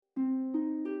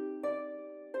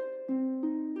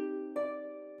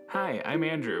Hi, I'm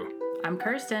Andrew, I'm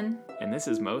Kirsten. and this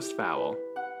is Most Foul.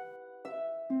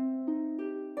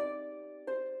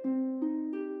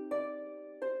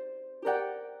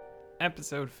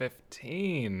 Episode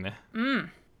 15.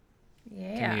 Can you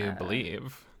Yeah,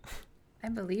 believe? I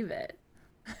believe it.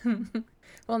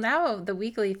 Well, now the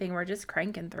weekly thing, we're just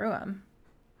cranking through them.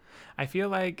 I feel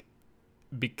like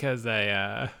because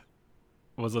I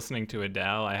was listening to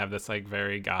Adele, I have this like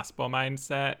very gospel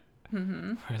mindset.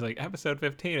 Mm-hmm. Where it's like episode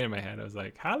 15 in my head. I was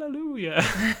like, hallelujah.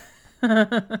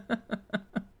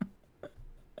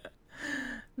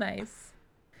 Nice.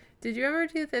 Did you ever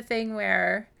do the thing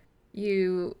where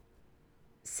you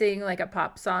sing like a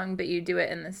pop song, but you do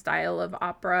it in the style of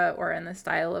opera or in the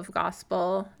style of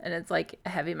gospel, and it's like a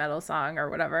heavy metal song or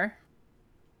whatever?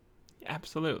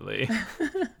 Absolutely.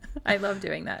 I love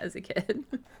doing that as a kid.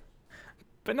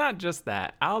 But not just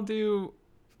that. I'll do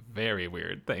very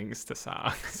weird things to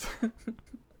songs.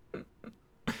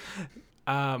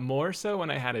 More so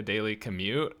when I had a daily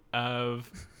commute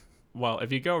of, well,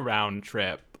 if you go round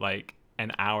trip, like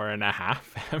an hour and a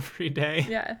half every day,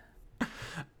 Yeah.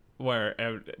 where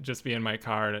it would just be in my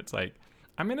car and it's like,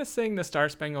 I'm going to sing the Star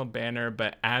Spangled Banner,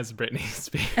 but as Britney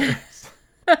Spears.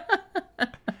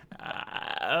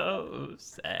 Oh,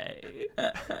 say,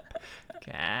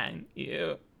 can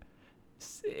you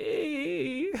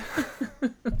see?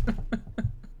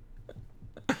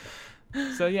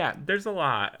 So yeah, there's a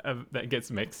lot of that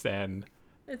gets mixed in.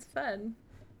 It's fun.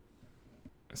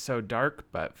 So dark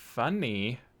but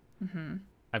funny. Mm-hmm.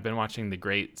 I've been watching The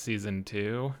Great season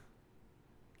 2,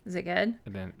 Is it good?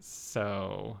 and it's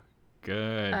so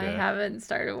good. I haven't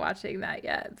started watching that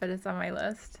yet, but it's on my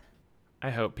list.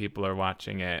 I hope people are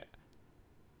watching it.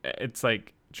 It's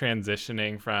like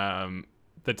transitioning from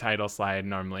the title slide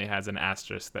normally has an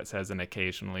asterisk that says an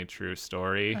occasionally true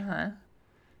story. Uh-huh.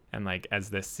 And like as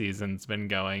this season's been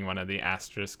going, one of the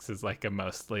asterisks is like a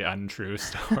mostly untrue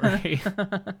story.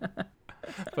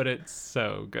 But it's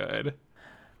so good.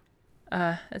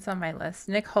 It's on my list.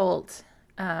 Nick Holt.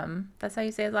 That's how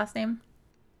you say his last name?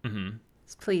 Mm-hmm.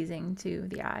 It's pleasing to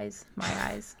the eyes, my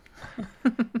eyes.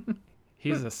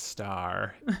 He's a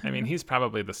star. I mean, he's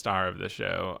probably the star of the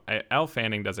show. Elle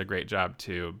Fanning does a great job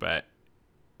too, but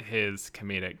his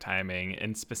comedic timing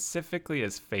and specifically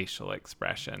his facial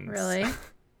expressions. Really?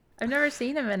 I've never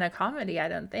seen him in a comedy, I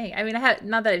don't think. I mean, I have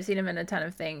not that I've seen him in a ton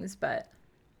of things, but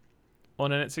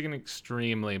Well, and it's an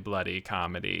extremely bloody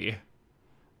comedy.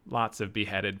 Lots of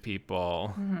beheaded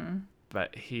people. mm-hmm.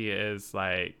 But he is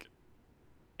like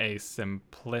a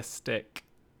simplistic,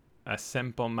 a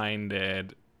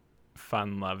simple-minded,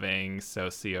 fun-loving,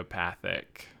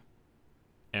 sociopathic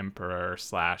emperor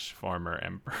 / former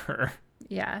emperor.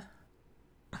 Yeah.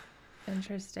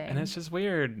 Interesting. And it's just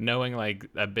weird knowing like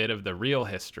a bit of the real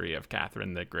history of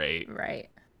Catherine the Great Right.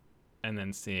 and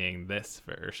then seeing this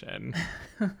version.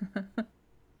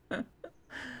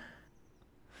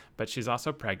 But she's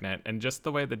also pregnant, and just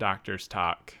the way the doctors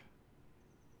talk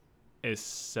is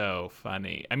so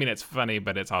funny. I mean, it's funny,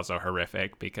 but it's also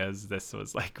horrific because this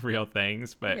was like real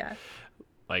things. But Yeah.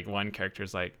 like one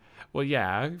character's like, well,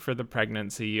 yeah, for the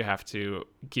pregnancy, you have to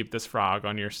keep this frog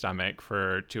on your stomach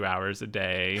for 2 hours a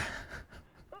day.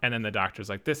 And then the doctor's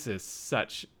like, this is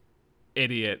such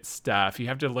idiot stuff. You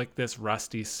have to lick this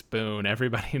rusty spoon.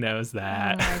 Everybody knows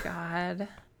that. Oh my God.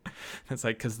 It's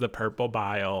like, because the purple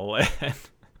bile.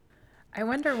 I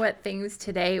wonder what things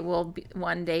today will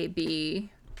one day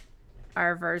be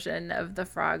our version of the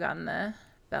frog on the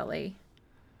belly.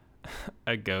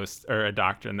 A ghost or a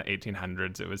doctor in the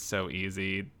 1800s, it was so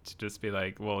easy to just be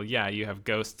like, well, yeah, you have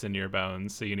ghosts in your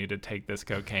bones, so you need to take this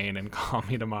cocaine and call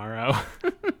me tomorrow.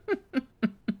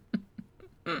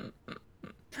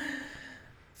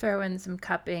 Throw in some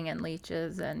cupping and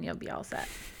leeches and you'll be all set.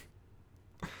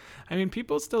 I mean,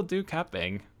 people still do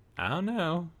cupping. I don't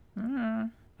know.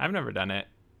 I've never done it.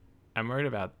 I'm worried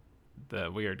about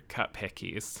the weird cup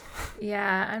hickeys.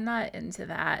 Yeah, I'm not into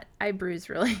that. I bruise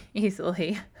really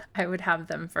easily. I would have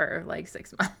them for like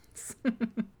 6 months.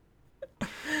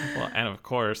 Well, and of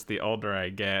course, the older I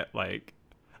get, like,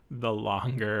 the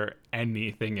longer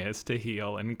anything is to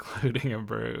heal, including a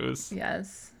bruise.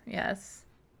 Yes, yes.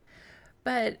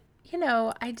 But,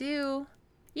 I do,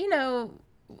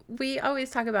 we always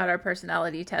talk about our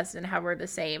personality test and how we're the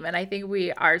same. And I think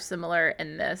we are similar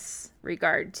in this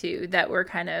regard too, that we're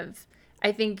kind of,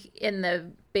 I think in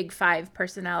the big 5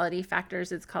 personality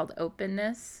factors, it's called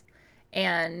openness.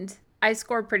 And I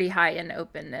score pretty high in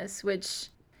openness, which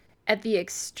at the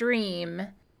extreme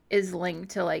is linked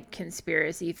to like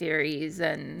conspiracy theories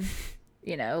and,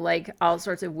 like all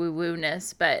sorts of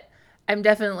woo-woo-ness. But I'm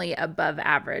definitely above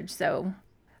average. So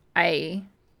I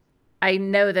I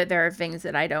know that there are things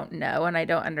that I don't know and I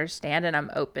don't understand, and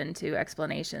I'm open to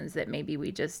explanations that maybe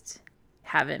we just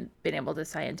haven't been able to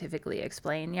scientifically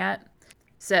explain yet.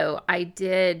 So I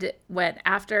did, when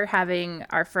after having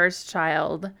our first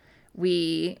child,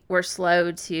 we were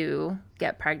slow to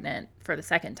get pregnant for the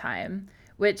second time,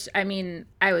 which, I mean,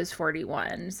 I was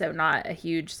 41, so not a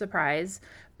huge surprise.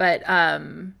 But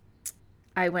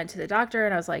I went to the doctor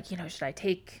and I was like, should I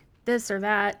take this or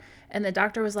that? And the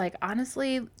doctor was like,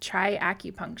 honestly, try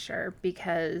acupuncture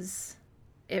because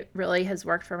it really has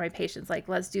worked for my patients. Like,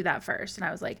 let's do that first. And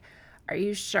I was like, are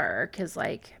you sure? Because,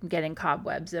 like, I'm getting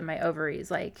cobwebs in my ovaries.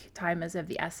 Like, time is of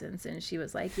the essence. And she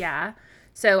was like, yeah.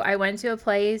 So I went to a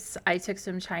place. I took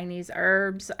some Chinese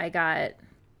herbs. I got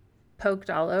poked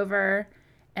all over.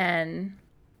 And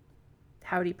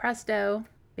howdy presto,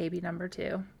 baby number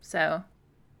 2. So,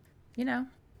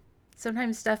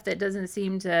 sometimes stuff that doesn't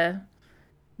seem to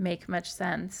make much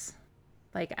sense.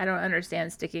 Like, I don't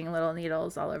understand sticking little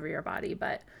needles all over your body,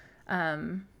 but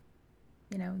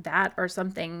that or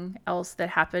something else that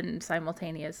happened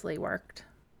simultaneously worked.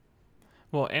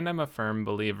 Well, and I'm a firm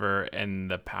believer in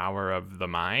the power of the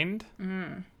mind.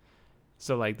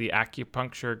 So, like, the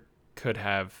acupuncture could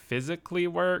have physically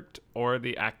worked, or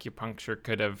the acupuncture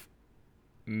could have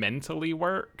mentally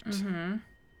worked,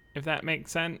 if that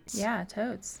makes sense. Yeah,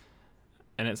 totes.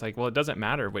 And it's like, well, it doesn't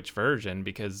matter which version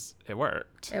because it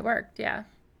worked. It worked, yeah.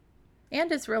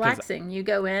 And it's relaxing. You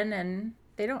go in and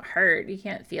they don't hurt. You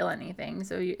can't feel anything.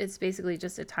 So it's basically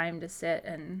just a time to sit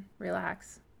and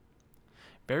relax.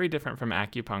 Very different from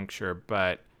acupuncture,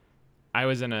 but I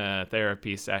was in a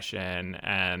therapy session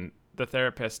and the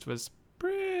therapist was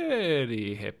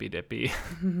pretty hippy dippy.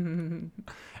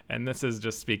 And this is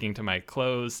just speaking to my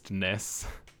closedness.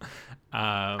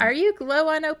 Are you low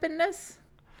on openness?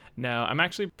 No, I'm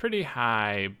actually pretty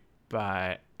high,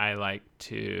 but I like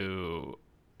to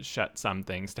shut some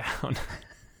things down.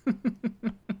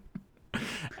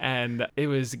 And it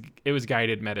was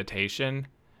guided meditation,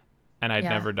 and I'd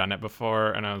never done it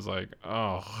before, and I was like,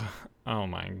 oh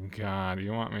my God,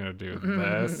 you want me to do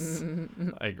this?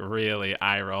 Like, really,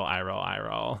 eye roll. I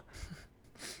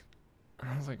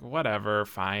was like, whatever,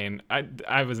 fine.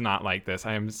 I was not like this.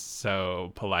 I am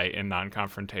so polite and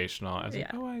non-confrontational. I was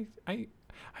like, oh,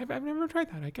 I've never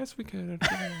tried that. I guess we could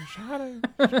give it a shot.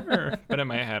 Sure. But in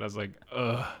my head, I was like,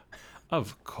 ugh,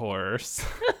 of course.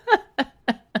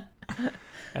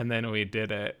 And then we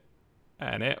did it,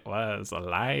 and it was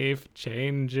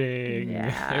life-changing.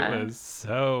 Yeah. It was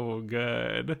so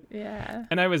good. Yeah.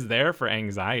 And I was there for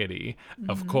anxiety,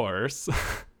 of course.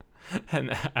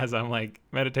 And as I'm like,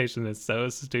 meditation is so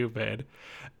stupid.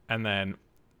 And then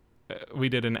we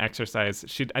did an exercise.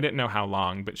 I didn't know how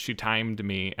long, but she timed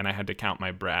me and I had to count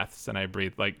my breaths, and I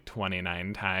breathed like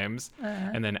 29 times.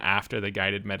 And then after the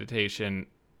guided meditation,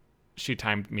 she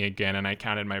timed me again and I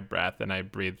counted my breath and I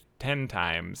breathed 10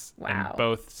 times. Wow. And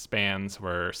both spans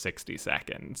were 60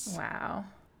 seconds. Wow.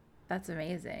 That's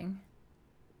amazing.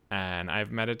 And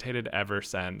I've meditated ever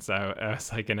since. I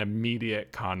was like an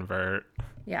immediate convert.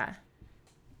 Yeah.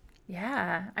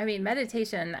 Yeah. I mean,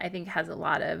 meditation, I think, has a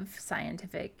lot of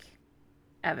scientific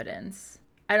evidence.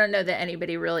 I don't know that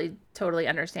anybody really totally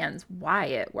understands why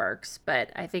it works,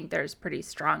 but I think there's pretty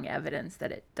strong evidence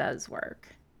that it does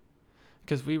work.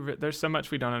 Because there's so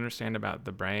much we don't understand about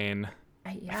the brain.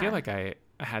 Yeah. I feel like I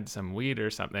had some weed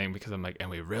or something, because I'm like, and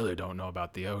we really don't know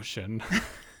about the ocean.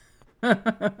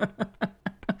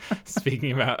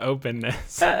 Speaking about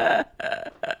openness.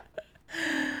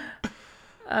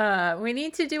 We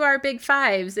need to do our big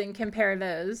fives and compare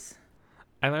those.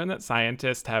 I learned that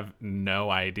scientists have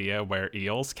no idea where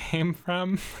eels came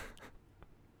from.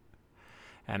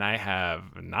 And I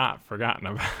have not forgotten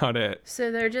about it.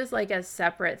 So they're just like a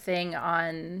separate thing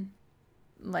on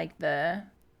like the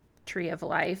tree of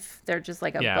life. They're just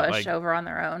like a bush over on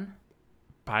their own.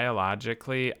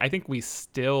 Biologically, I think we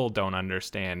still don't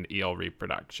understand eel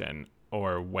reproduction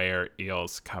or where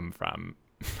eels come from.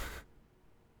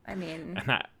 I mean,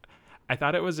 and I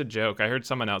thought it was a joke. I heard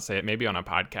someone else say it, maybe on a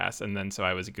podcast, and then so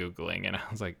I was Googling and I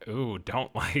was like, ooh,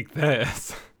 don't like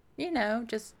this.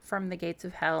 Just from the gates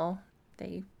of hell,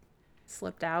 they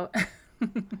slipped out.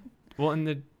 Well,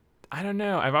 I don't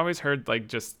know. I've always heard I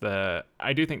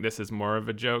do think this is more of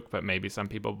a joke, but maybe some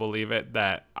people believe it,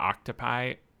 that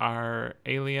octopi are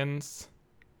aliens.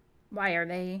 Why are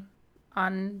they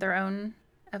on their own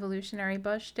evolutionary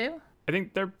bush too? I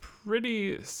think they're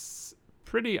pretty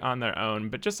on their own,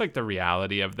 but just like the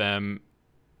reality of them,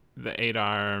 the 8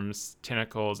 arms,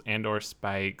 tentacles, and or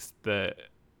spikes, the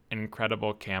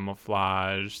incredible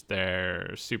camouflage,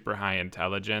 their super high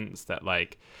intelligence, that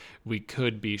like we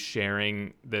could be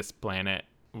sharing this planet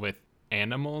with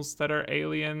animals that are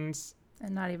aliens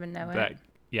And not even know that, it.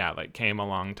 yeah, like came a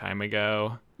long time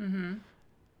ago. Mm-hmm.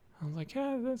 I was like,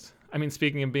 yeah, that's. I mean,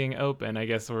 speaking of being open, I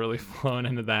guess we're really flowing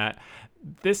into that.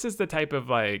 This is the type of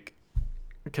like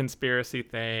conspiracy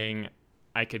thing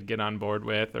I could get on board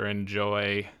with or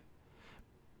enjoy,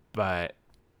 but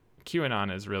QAnon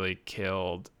has really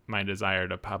killed my desire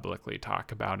to publicly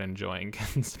talk about enjoying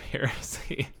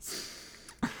conspiracies.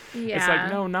 It's like, Yeah.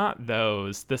 no, not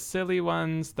those. The silly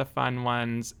ones, the fun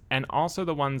ones, and also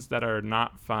the ones that are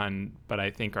not fun, but I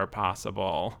think are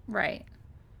possible. Right.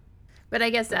 But I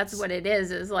guess that's That's, what it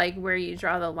is like where you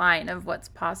draw the line of what's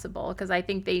possible. Because I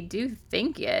think they do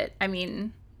think it. I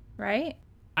mean, right?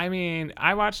 I mean,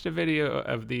 I watched a video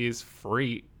of these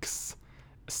freaks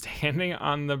standing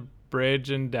on the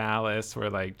bridge in Dallas where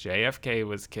like JFK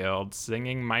was killed,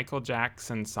 singing Michael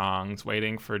Jackson songs,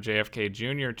 waiting for JFK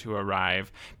Jr. to arrive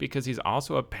because he's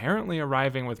also apparently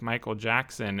arriving with Michael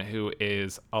Jackson, who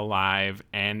is alive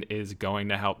and is going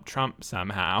to help Trump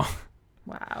somehow.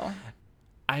 Wow.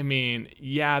 I mean,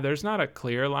 yeah, there's not a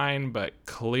clear line, but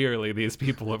clearly these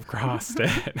people have crossed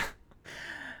it.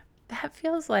 That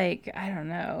feels like, I don't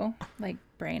know, like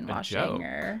A brainwashing joke.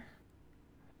 or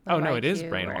Oh low no, it is IQ or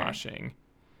brainwashing.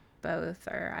 both,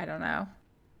 or I don't know.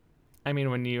 I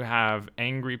mean, when you have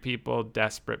angry people,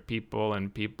 desperate people,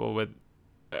 and people with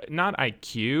not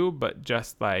IQ, but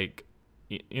just like,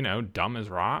 dumb as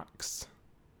rocks.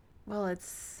 Well,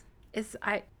 it's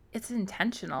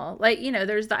intentional. Like,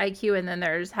 there's the IQ and then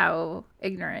there's how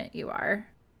ignorant you are.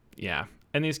 Yeah.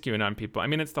 And these QAnon people, I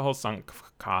mean, it's the whole sunk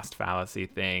cost fallacy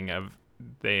thing of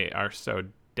they are so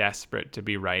desperate to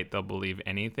be right, they'll believe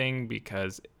anything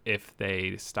because if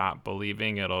they stop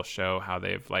believing, it'll show how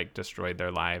they've like destroyed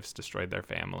their lives, destroyed their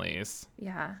families.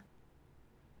 Yeah.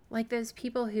 Like those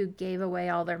people who gave away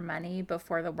all their money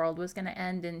before the world was going to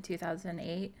end in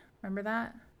 2008. Remember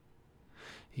that?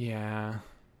 Yeah.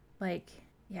 Like,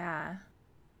 yeah.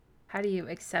 How do you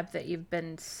accept that you've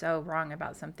been so wrong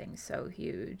about something so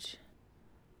huge?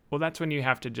 Well, that's when you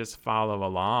have to just follow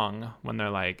along when they're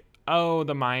like, oh,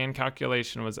 the Mayan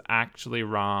calculation was actually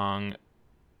wrong.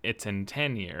 It's in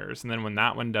 10 years. And then when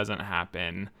that one doesn't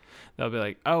happen, they'll be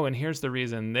like, oh, and here's the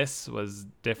reason this was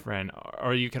different.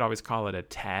 Or you could always call it a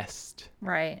test.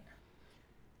 Right.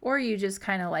 Or you just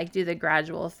kind of like do the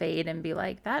gradual fade and be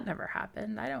like, that never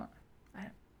happened. I don't,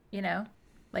 you know,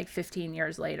 like 15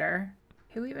 years later,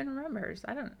 who even remembers?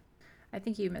 I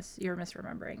think you're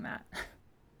misremembering that.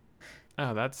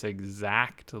 Oh, that's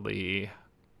exactly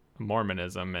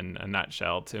Mormonism in a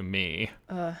nutshell to me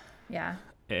Yeah.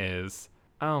 is,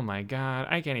 oh my God,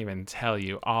 I can't even tell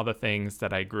you all the things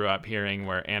that I grew up hearing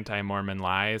were anti-Mormon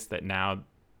lies that now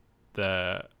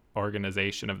the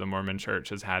organization of the Mormon Church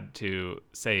has had to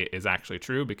say is actually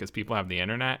true because people have the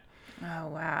internet. Oh,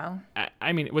 wow.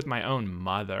 I mean, with my own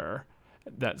mother,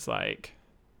 that's like,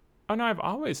 oh no, I've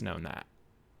always known that.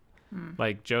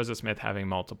 Like Joseph Smith having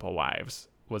multiple wives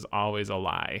was always a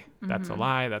lie. That's a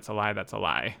lie. That's a lie. That's a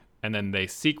lie. And then they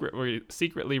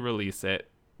secretly release it.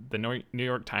 The New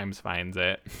York Times finds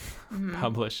it,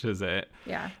 publishes it,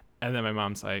 Yeah. and then my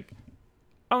mom's like,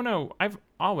 "Oh no, I've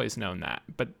always known that,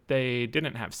 but they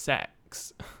didn't have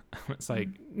sex." It's like,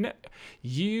 no,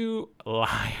 you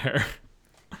liar.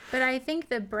 But I think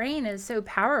the brain is so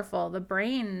powerful. The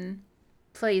brain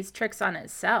plays tricks on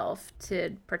itself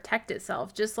to protect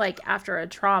itself. Just like after a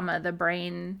trauma, the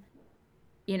brain,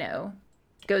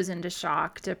 goes into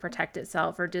shock to protect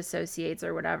itself or dissociates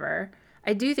or whatever.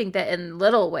 I do think that in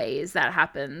little ways that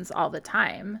happens all the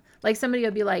time. Like somebody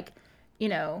will be like,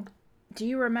 do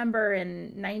you remember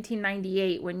in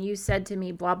 1998 when you said to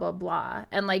me blah blah blah,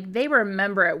 and like they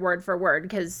remember it word for word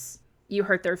because you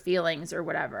hurt their feelings or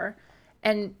whatever,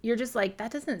 and you're just like,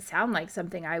 that doesn't sound like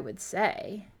something I would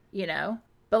say.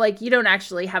 But like you don't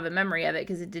actually have a memory of it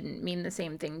because it didn't mean the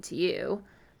same thing to you,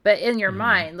 but in your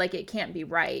mind, like it can't be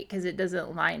right because it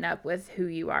doesn't line up with who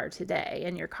you are today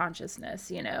and your consciousness.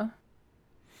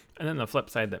 And then the flip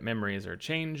side that memories are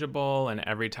changeable, and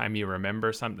every time you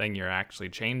remember something, you're actually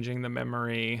changing the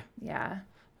memory. Yeah.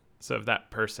 So if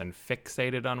that person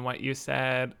fixated on what you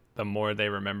said, the more they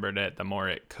remembered it, the more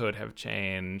it could have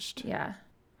changed. Yeah.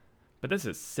 But this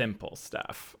is simple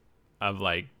stuff of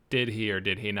like, did he or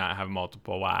did he not have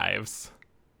multiple wives?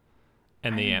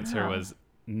 And I the don't answer know. was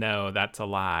no, that's a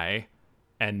lie.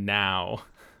 And now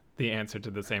the answer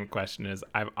to the same question is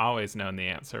I've always known the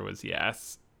answer was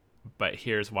yes, but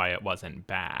here's why it wasn't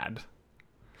bad.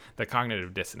 The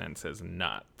cognitive dissonance is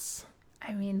nuts.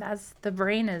 I mean, the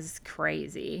brain is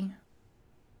crazy.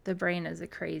 The brain is a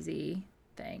crazy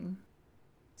thing.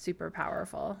 Super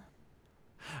powerful.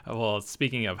 Well,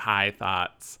 speaking of high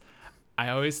thoughts, I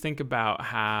always think about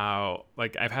how,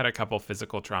 like, I've had a couple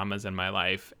physical traumas in my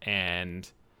life, and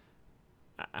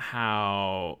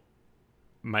how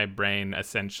my brain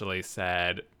essentially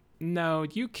said, no,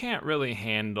 you can't really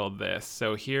handle this.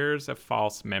 So here's a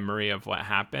false memory of what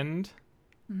happened.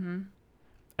 Mm-hmm.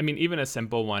 I mean, even a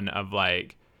simple one of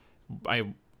like,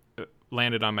 I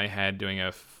landed on my head doing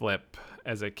a flip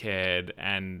as a kid,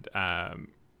 and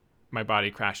my body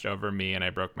crashed over me and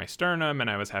I broke my sternum and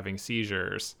I was having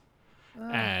seizures. Ugh.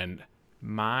 And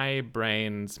my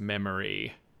brain's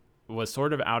memory was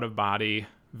sort of out of body,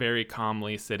 very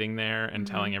calmly sitting there and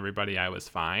telling everybody I was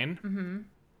fine. Mm-hmm.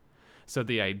 So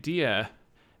the idea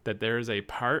that there is a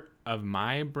part of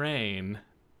my brain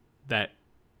that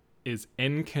is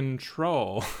in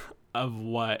control of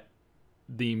what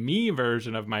the me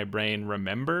version of my brain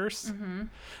remembers. Mm-hmm.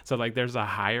 So like there's a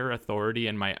higher authority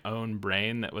in my own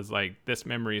brain that was like, this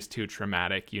memory is too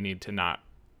traumatic. You need to not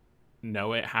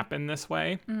know it happened this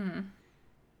way. Mm.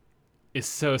 Is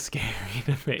so scary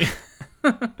to me.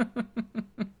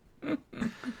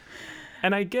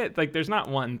 And I get, like, there's not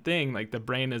one thing. Like, the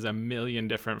brain is a million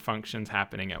different functions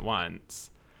happening at once.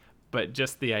 But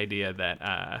just the idea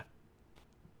that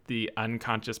the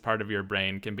unconscious part of your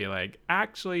brain can be like,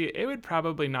 actually, it would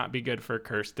probably not be good for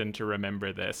Kirsten to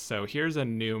remember this. So here's a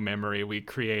new memory we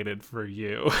created for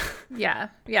you. Yeah,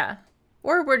 yeah.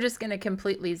 Or we're just going to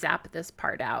completely zap this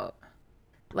part out.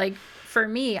 Like, for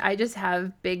me, I just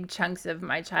have big chunks of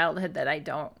my childhood that I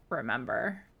don't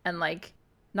remember. And, like,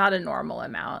 not a normal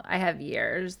amount. I have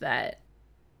years that,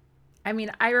 I mean,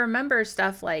 I remember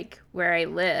stuff like where I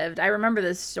lived. I remember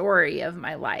the story of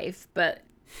my life, but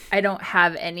I don't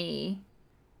have any,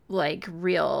 like,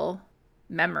 real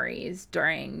memories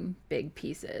during big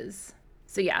pieces.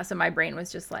 So, yeah, so my brain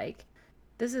was just like,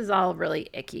 this is all really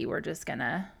icky. We're just going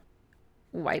to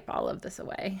wipe all of this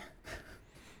away.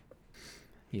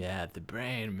 Yeah, the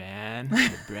brain, man.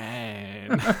 The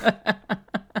brain.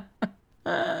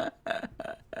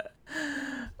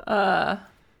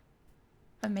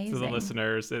 Amazing. To the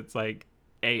listeners, it's like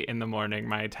 8 a.m.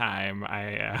 my time.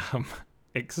 I am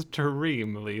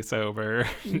extremely sober.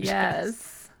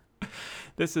 Yes.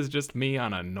 This is just me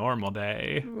on a normal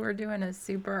day. We're doing a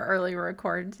super early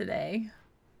record today.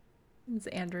 It's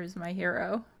Andrew's my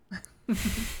hero.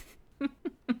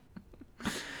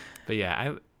 But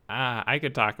yeah, I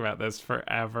could talk about this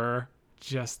forever.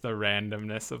 Just the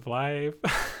randomness of life.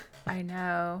 I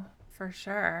know, for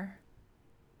sure.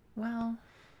 Well,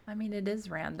 I mean, it is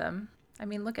random. I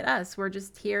mean, look at us. We're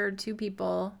just here, two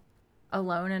people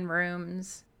alone in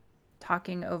rooms,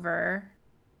 talking over,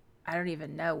 I don't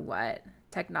even know what,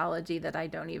 technology that I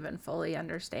don't even fully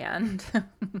understand.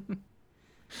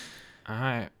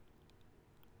 I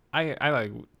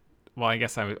like, well, I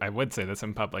guess I would say this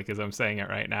in public as I'm saying it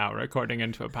right now, recording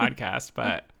into a podcast,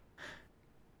 but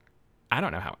I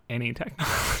don't know how any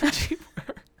technology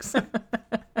works.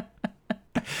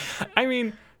 I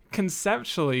mean,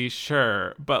 conceptually,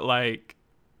 sure, but like,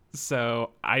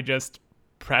 so I just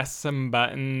press some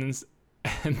buttons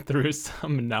and through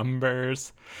some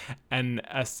numbers and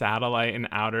a satellite in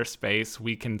outer space,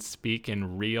 we can speak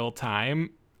in real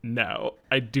time. No,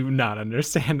 I do not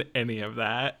understand any of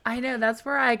that. I know, that's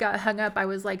where I got hung up. I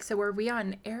was like, so are we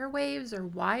on airwaves or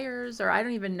wires, or I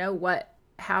don't even know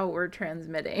how we're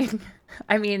transmitting.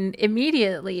 I mean,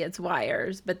 immediately it's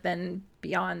wires, but then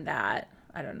beyond that,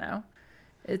 I don't know.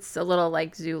 It's a little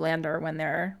like Zoolander when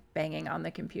they're banging on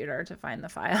the computer to find the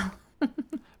file.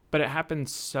 But it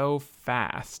happens so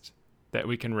fast that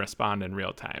we can respond in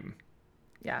real time.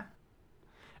 Yeah.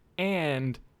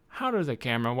 And how does a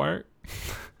camera work?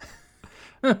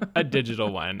 A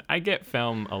digital one. I get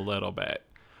film a little bit,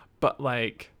 but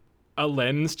like a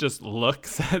lens just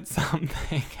looks at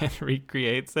something and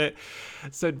recreates it.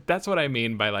 So that's what I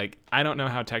mean by like, I don't know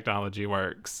how technology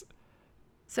works.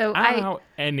 So I don't know how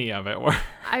any of it works.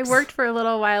 I worked for a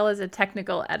little while as a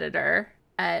technical editor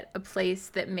at a place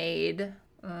that made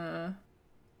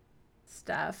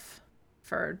stuff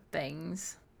for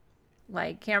things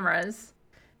like cameras.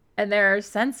 And there are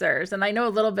sensors, and I know a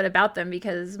little bit about them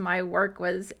because my work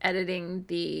was editing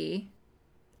the,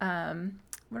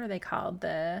 what are they called?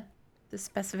 The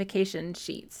specification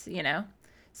sheets, you know?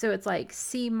 So it's like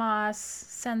CMOS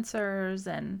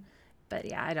sensors but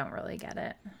yeah, I don't really get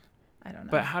it. I don't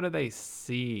know. But how do they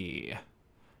see?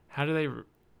 How do they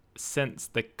sense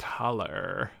the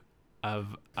color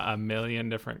of a million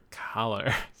different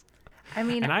colors? I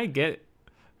mean, and I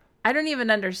don't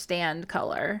even understand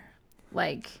color.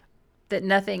 Like, that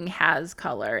nothing has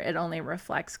color. It only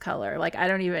reflects color. Like, I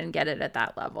don't even get it at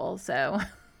that level. So.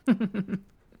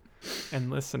 And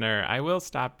listener, I will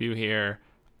stop you here.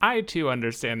 I too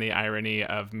understand the irony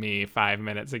of me 5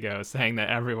 minutes ago saying that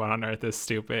everyone on Earth is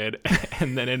stupid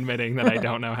and then admitting that I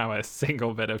don't know how a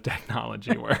single bit of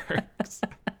technology works.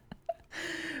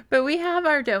 But we have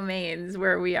our domains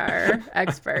where we are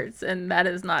experts, and that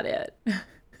is not it.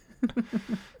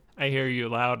 I hear you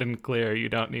loud and clear. You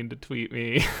don't need to tweet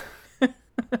me.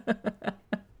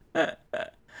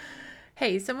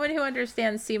 Hey, someone who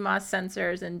understands CMOS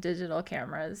sensors and digital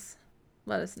cameras,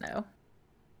 let us know.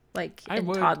 Like in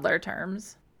toddler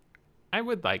terms. I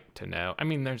would like to know. I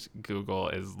mean, Google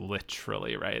is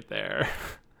literally right there.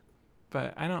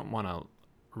 But I don't want to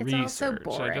research.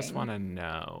 I just want to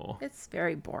know. It's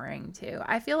very boring too.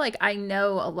 I feel like I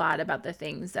know a lot about the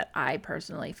things that I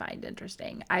personally find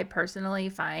interesting. I personally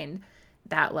find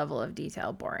that level of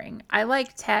detail boring. I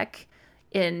like tech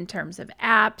in terms of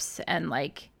apps and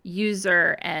like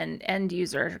user and end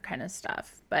user kind of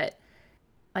stuff. But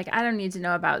like, I don't need to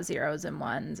know about zeros and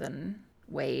ones and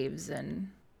waves and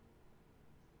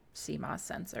CMOS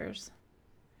sensors.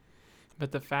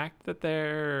 But the fact that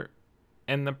they're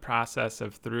in the process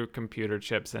of through computer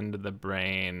chips into the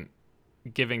brain,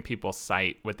 giving people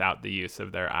sight without the use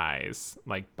of their eyes,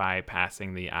 like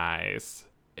bypassing the eyes,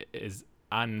 is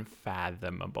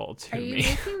unfathomable to me. Are you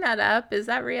making that up? Is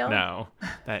that real? No,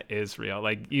 that is real.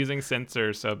 Like using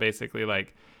sensors. So basically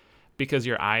like, because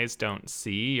your eyes don't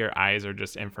see, your eyes are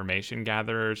just information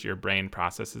gatherers. Your brain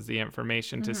processes the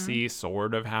information to see,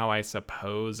 sort of how I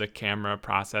suppose a camera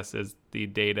processes the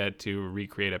data to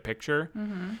recreate a picture.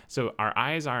 So our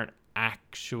eyes aren't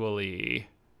actually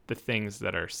the things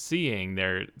that are seeing.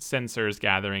 They're sensors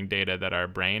gathering data that our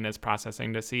brain is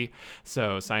processing to see.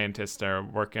 So scientists are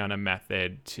working on a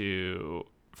method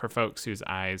for folks whose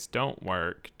eyes don't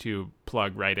work to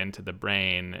plug right into the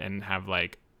brain and have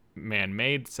like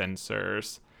man-made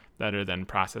sensors that are then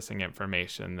processing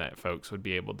information that folks would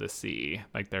be able to see,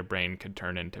 like their brain could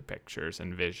turn into pictures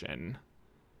and vision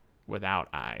without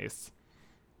eyes.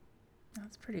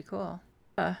 That's pretty cool.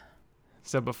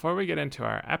 So before we get into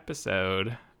our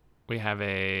episode, we have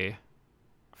a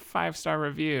 5-star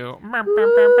review.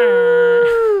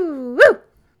 Woo!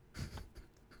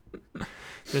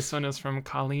 This one is from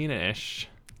Colleen-ish.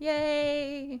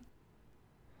 Yay!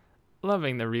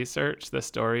 Loving the research, the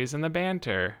stories, and the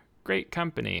banter. Great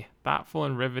company, thoughtful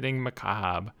and riveting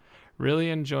macabre.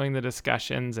 Really enjoying the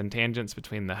discussions and tangents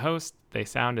between the hosts. They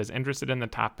sound as interested in the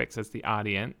topics as the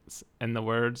audience. In the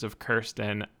words of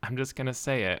Kirsten, I'm just going to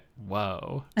say it,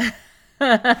 whoa.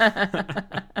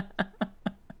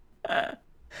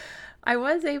 I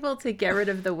was able to get rid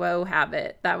of the whoa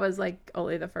habit. That was like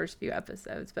only the first few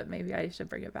episodes, but maybe I should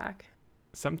bring it back.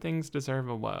 Some things deserve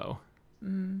a whoa.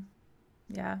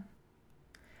 Yeah.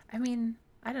 I mean,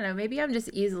 I don't know. Maybe I'm just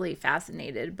easily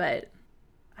fascinated, but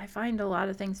I find a lot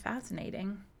of things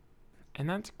fascinating. And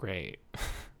that's great.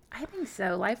 I think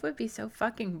so. Life would be so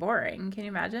fucking boring. Can you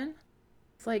imagine?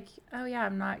 It's like, oh yeah,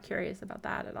 I'm not curious about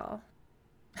that at all.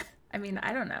 I mean,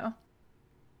 I don't know.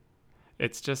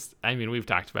 It's just, I mean, we've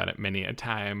talked about it many a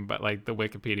time, but like the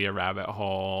Wikipedia rabbit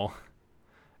hole.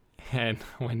 And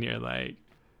when you're like,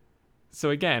 so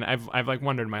again, I've like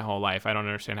wondered my whole life. I don't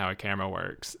understand how a camera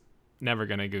works. Never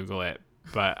gonna Google it,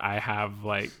 but I have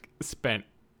like spent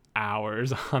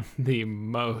hours on the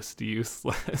most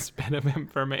useless bit of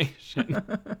information.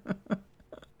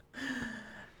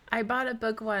 I bought a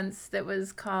book once that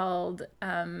was called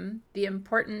The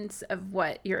Importance of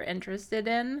What You're Interested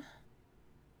in.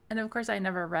 And of course I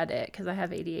never read it because I have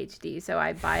ADHD, so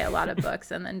I buy a lot of books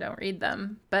and then don't read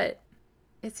them. But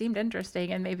it seemed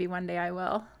interesting, and maybe one day I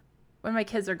will. When my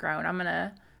kids are grown, I'm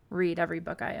gonna read every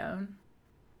book I own.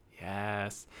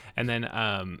 Yes. And then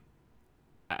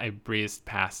I breezed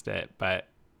past it, but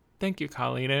thank you,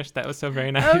 Colleen-ish. That was so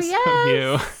very nice of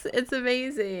you. It's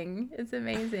amazing. It's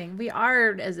amazing. We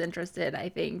are as interested, I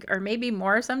think, or maybe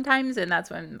more sometimes, and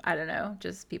that's when, I don't know,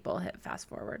 just people hit fast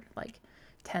forward, like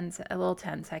a little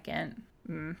 10-second.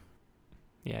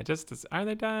 Yeah, are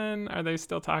they done? Are they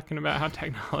still talking about how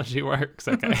technology works?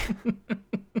 Okay.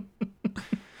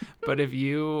 But if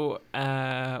you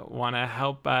want to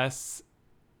help us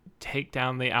take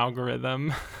down the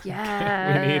algorithm,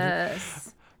 yes, we need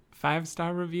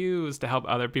 5-star reviews to help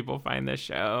other people find the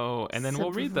show, and then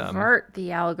we'll read them. Subvert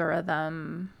the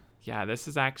algorithm. Yeah, this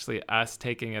is actually us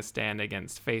taking a stand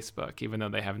against Facebook, even though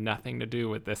they have nothing to do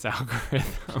with this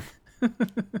algorithm.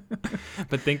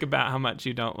 But think about how much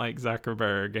you don't like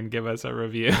Zuckerberg and give us a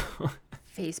review.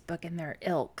 Facebook and their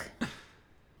ilk.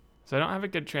 So I don't have a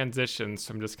good transition,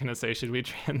 so I'm just going to say, should we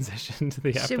transition to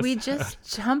the episode? Should we just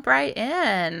jump right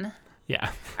in?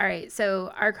 Yeah. All right,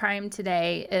 so our crime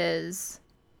today is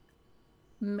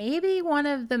maybe one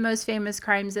of the most famous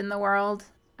crimes in the world.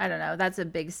 I don't know, that's a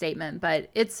big statement, but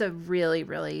it's a really,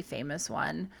 really famous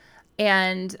one.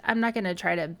 And I'm not going to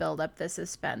try to build up the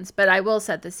suspense, but I will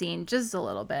set the scene just a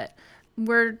little bit.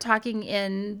 We're talking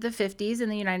in the 50s in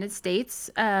the United States,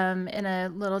 in a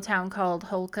little town called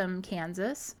Holcomb,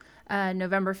 Kansas,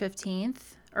 November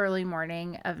 15th, early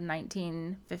morning of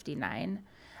 1959.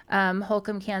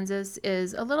 Holcomb, Kansas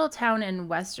is a little town in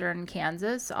western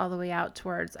Kansas, all the way out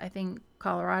towards, I think,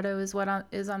 Colorado is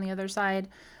is on the other side.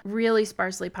 Really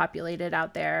sparsely populated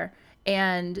out there.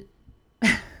 And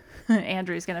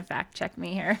Andrew's going to fact check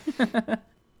me here.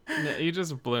 You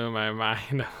just blew my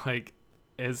mind. Like,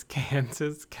 is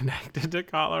Kansas connected to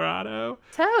Colorado?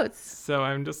 Totes. So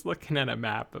I'm just looking at a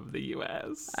map of the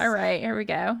U.S. All right, here we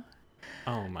go.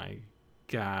 Oh my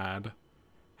God.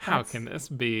 How can this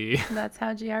be? That's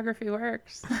how geography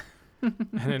works.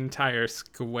 An entire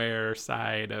square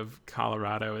side of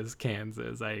Colorado is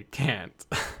Kansas. I can't.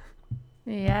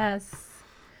 Yes.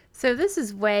 So this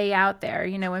is way out there.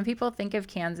 You know, when people think of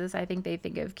Kansas, I think they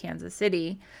think of Kansas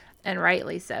City, and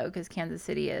rightly so, because Kansas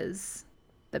City is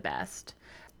the best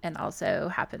and also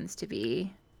happens to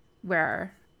be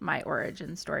where my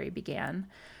origin story began.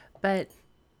 But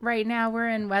right now we're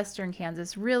in western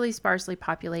Kansas, really sparsely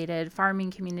populated farming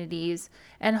communities,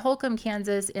 and Holcomb,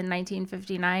 Kansas in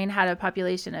 1959 had a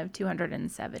population of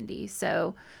 270.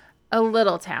 So a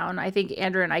little town. I think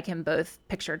Andrew and I can both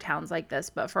picture towns like this,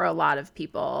 but for a lot of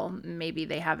people, maybe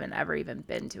they haven't ever even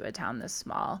been to a town this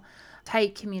small.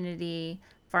 Tight community,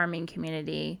 farming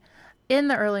community. In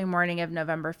the early morning of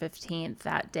November 15th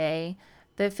that day,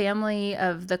 the family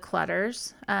of the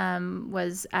Clutters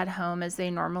was at home as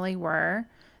they normally were.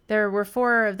 There were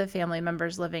 4 of the family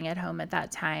members living at home at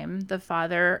that time. The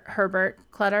father, Herbert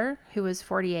Clutter, who was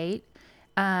 48.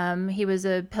 He was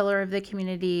a pillar of the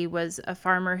community, was a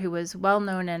farmer who was well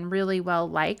known and really well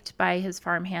liked by his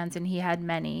farm hands, and he had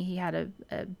many. He had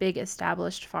a big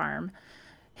established farm.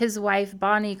 His wife,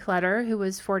 Bonnie Clutter, who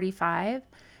was 45,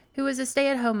 who was a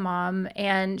stay-at-home mom,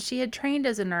 and she had trained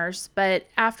as a nurse, but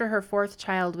after her 4th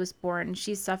child was born,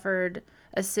 she suffered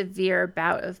a severe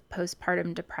bout of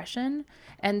postpartum depression.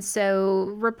 And so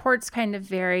reports kind of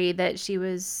vary that she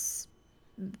was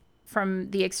from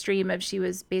the extreme of she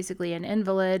was basically an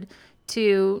invalid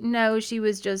to no, she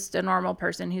was just a normal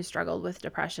person who struggled with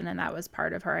depression, and that was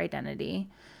part of her identity.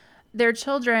 Their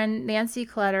children, Nancy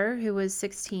Clutter, who was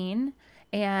 16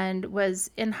 and was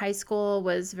in high school,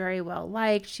 was very well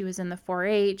liked. She was in the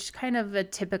 4-H, kind of a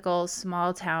typical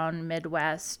small town,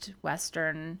 Midwest,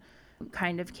 Western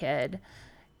kind of kid.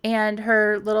 And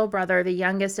her little brother, the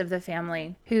youngest of the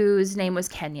family, whose name was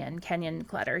Kenyon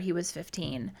Clutter, he was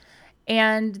 15.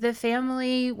 And the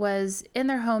family was in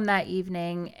their home that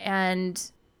evening. And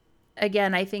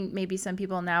again, I think maybe some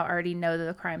people now already know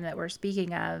the crime that we're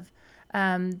speaking of.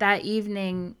 That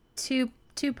evening, two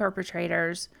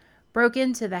perpetrators broke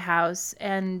into the house,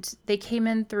 and they came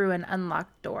in through an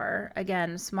unlocked door.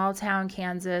 Again, small town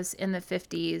Kansas in the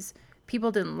 50s. People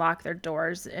didn't lock their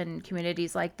doors in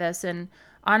communities like this. And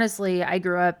honestly, I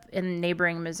grew up in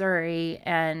neighboring Missouri,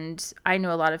 and I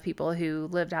knew a lot of people who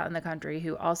lived out in the country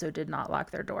who also did not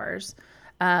lock their doors.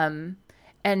 And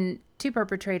 2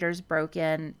 perpetrators broke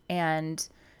in, and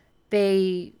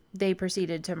they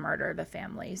proceeded to murder the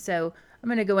family. So I'm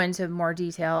going to go into more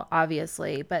detail,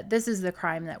 obviously, but this is the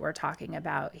crime that we're talking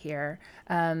about here.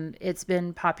 It's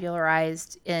been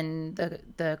popularized in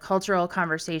the cultural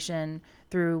conversation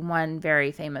through one very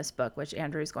famous book, which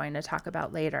Andrew's going to talk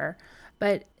about later.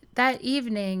 But that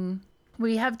evening,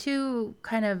 we have 2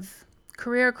 kind of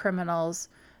career criminals.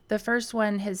 The first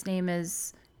one, his name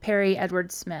is Perry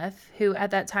Edward Smith, who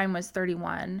at that time was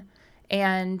 31,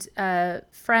 and a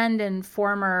friend and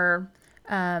former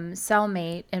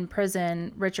cellmate in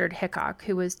prison, Richard Hickok,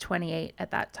 who was 28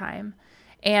 at that time.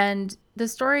 And the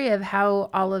story of how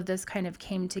all of this kind of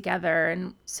came together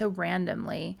and so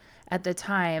randomly at the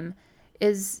time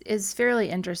is fairly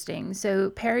interesting. So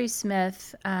Perry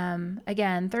Smith,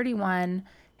 again, 31,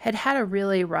 had a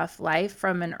really rough life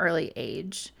from an early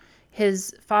age.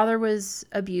 His father was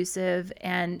abusive,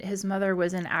 and his mother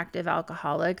was an active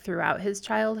alcoholic throughout his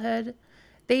childhood.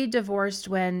 They divorced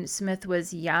when Smith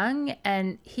was young,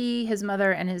 and his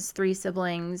mother, and his 3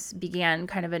 siblings began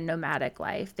kind of a nomadic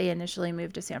life. They initially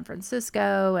moved to San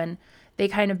Francisco, and they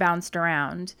kind of bounced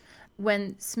around.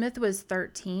 When Smith was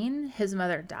 13, his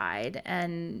mother died,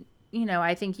 and, you know,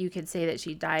 I think you could say that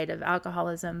she died of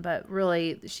alcoholism, but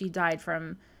really she died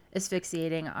from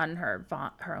asphyxiating on her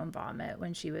own vomit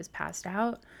when she was passed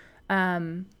out.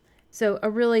 So a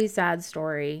really sad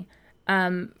story.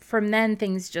 From then,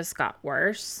 things just got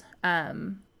worse,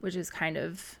 which is kind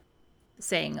of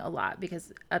saying a lot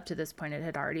because up to this point it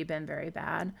had already been very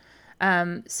bad.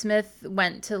 Smith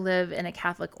went to live in a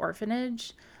Catholic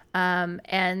orphanage,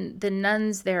 and the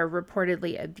nuns there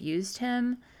reportedly abused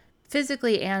him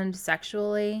physically and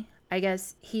sexually. I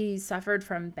guess he suffered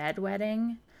from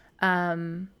bedwetting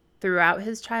throughout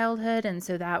his childhood, and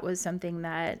so that was something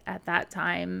that at that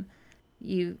time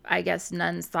I guess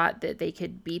nuns thought that they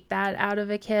could beat that out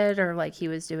of a kid, or like he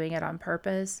was doing it on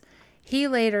purpose. He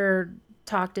later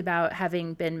talked about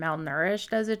having been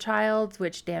malnourished as a child,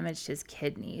 which damaged his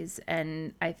kidneys.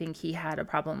 And I think he had a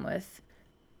problem with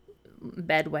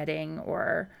bedwetting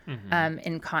or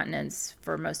incontinence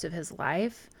for most of his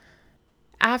life.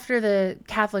 After the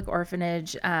Catholic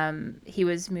orphanage, he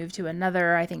was moved to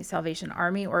another, I think, Salvation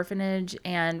Army orphanage,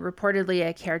 and reportedly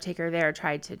a caretaker there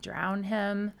tried to drown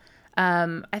him.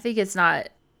 I think it's not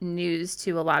news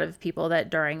to a lot of people that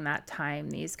during that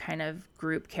time, these kind of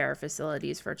group care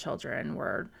facilities for children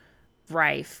were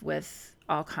rife with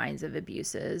all kinds of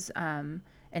abuses, and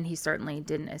he certainly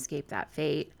didn't escape that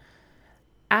fate.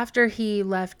 After he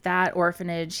left that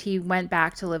orphanage, he went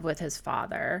back to live with his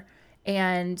father.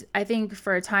 And I think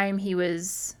for a time he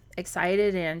was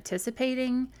excited and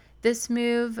anticipating this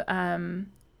move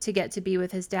to get to be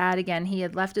with his dad. Again, he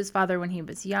had left his father when he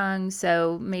was young,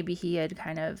 so maybe he had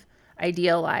kind of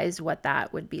idealized what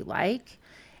that would be like.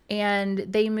 And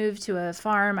they moved to a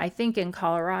farm, I think in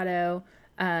Colorado.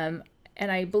 And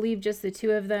I believe just the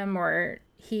two of them, or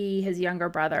he, his younger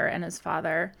brother, and his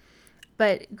father.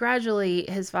 But gradually,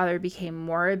 his father became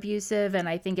more abusive. And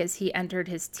I think as he entered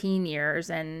his teen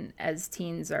years, and as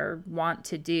teens are wont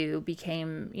to do,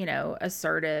 became,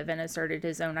 assertive and asserted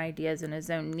his own ideas and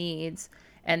his own needs.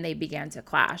 And they began to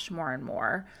clash more and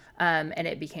more. And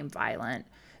it became violent.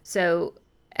 So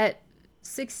at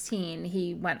 16,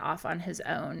 he went off on his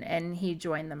own and he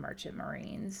joined the Merchant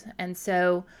Marines. And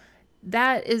so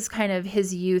that is kind of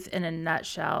his youth in a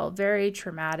nutshell. Very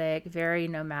traumatic, very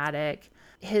nomadic.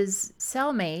 His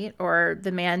cellmate, or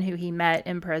the man who he met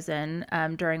in prison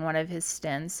during one of his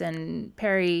stints, and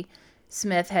Perry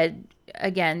Smith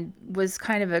was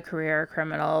kind of a career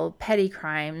criminal, petty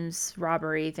crimes,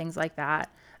 robbery, things like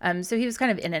that. So he was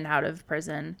kind of in and out of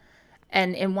prison.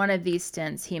 And in one of these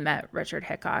stints, he met Richard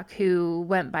Hickok, who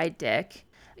went by Dick.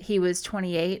 He was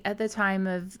 28 at the time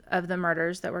of the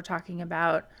murders that we're talking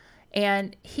about.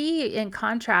 And he, in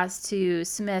contrast to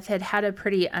Smith, had had a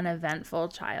pretty uneventful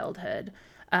childhood.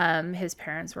 His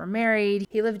parents were married.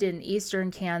 He lived in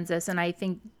eastern Kansas, and I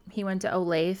think he went to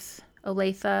Olathe.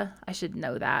 I should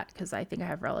know that because I think I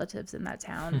have relatives in that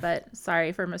town, but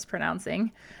sorry for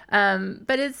mispronouncing.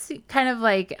 But it's kind of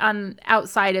like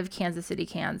outside of Kansas City,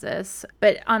 Kansas,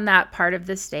 but on that part of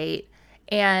the state.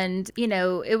 And,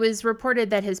 it was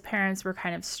reported that his parents were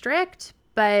kind of strict,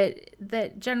 but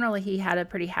that generally he had a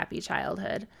pretty happy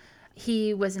childhood.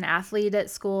 He was an athlete at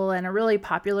school and a really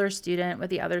popular student with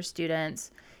the other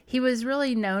students. He was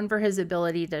really known for his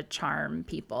ability to charm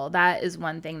people. That is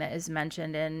one thing that is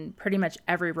mentioned in pretty much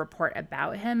every report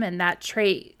about him, and that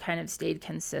trait kind of stayed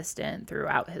consistent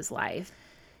throughout his life.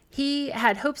 He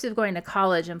had hopes of going to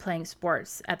college and playing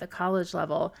sports at the college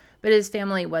level, but his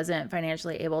family wasn't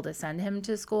financially able to send him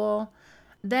to school.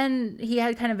 Then he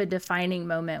had kind of a defining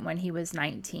moment when he was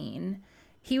 19.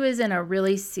 He was in a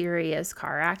really serious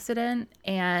car accident,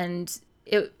 and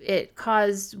it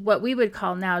caused what we would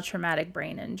call now traumatic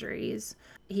brain injuries.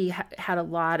 He had a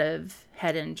lot of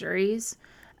head injuries.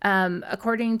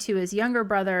 According to his younger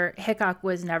brother, Hickok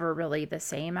was never really the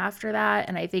same after that.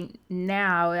 And I think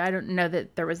now, I don't know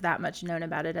that there was that much known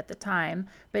about it at the time,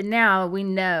 but now we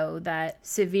know that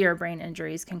severe brain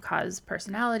injuries can cause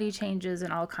personality changes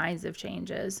and all kinds of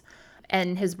changes.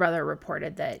 And his brother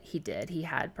reported that he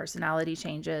had personality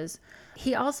changes.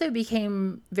 He also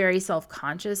became very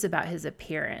self-conscious about his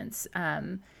appearance.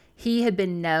 He had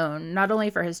been known not only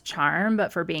for his charm,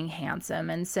 but for being handsome.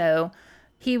 And so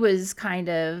he was kind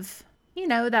of,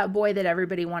 that boy that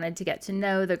everybody wanted to get to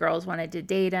know. The girls wanted to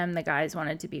date him. The guys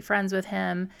wanted to be friends with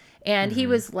him. And he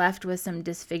was left with some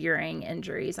disfiguring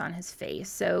injuries on his face.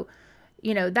 So,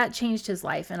 that changed his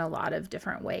life in a lot of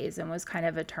different ways and was kind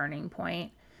of a turning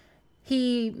point.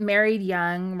 He married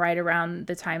young right around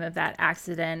the time of that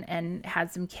accident and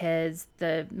had some kids.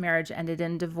 The marriage ended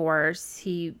in divorce.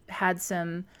 He had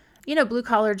some, blue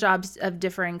collar jobs of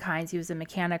differing kinds. He was a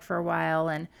mechanic for a while,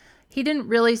 and he didn't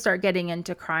really start getting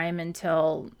into crime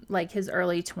until like his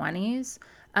early 20s.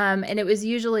 And it was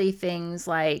usually things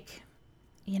like,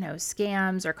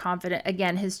 scams or confident.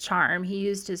 Again, his charm. He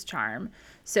used his charm.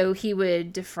 So he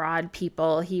would defraud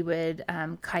people. He would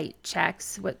kite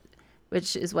checks,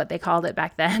 which is what they called it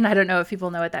back then. I don't know if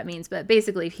people know what that means, but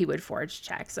basically he would forge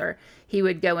checks, or he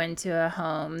would go into a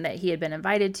home that he had been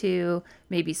invited to,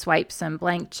 maybe swipe some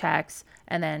blank checks,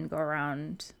 and then go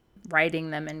around writing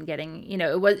them and getting,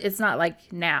 it's not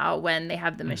like now when they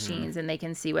have the machines and they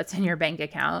can see what's in your bank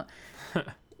account.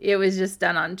 It was just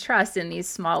done on trust in these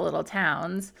small little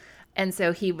towns. And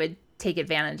so he would take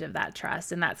advantage of that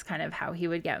trust, and that's kind of how he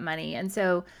would get money. And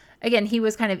so again, he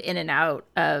was kind of in and out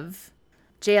of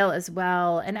jail as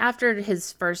well. And after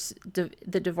his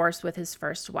the divorce with his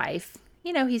first wife,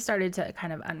 he started to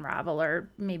kind of unravel, or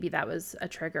maybe that was a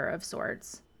trigger of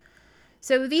sorts.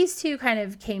 So these two kind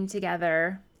of came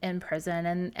together in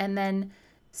prison, and then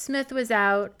Smith was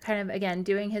out kind of, again,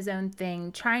 doing his own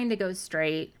thing, trying to go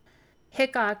straight.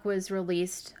 Hickok was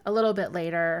released a little bit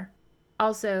later,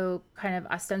 also kind of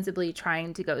ostensibly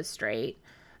trying to go straight.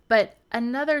 But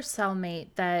another cellmate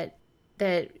that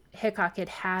Hickok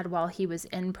had while he was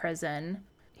in prison,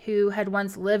 who had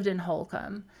once lived in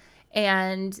Holcomb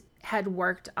and had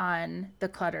worked on the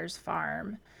Clutters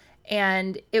farm.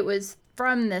 And it was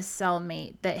from this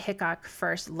cellmate that Hickok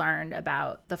first learned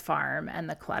about the farm and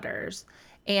the Clutters.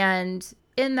 And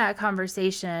in that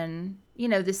conversation,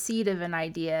 the seed of an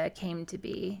idea came to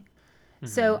be.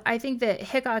 So I think that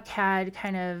Hickok had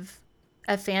kind of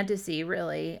a fantasy,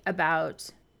 really, about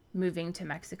moving to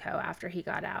Mexico after he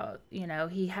got out.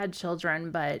 He had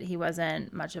children, but he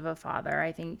wasn't much of a father.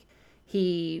 I think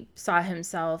he saw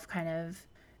himself kind of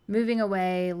moving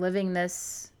away, living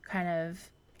this kind of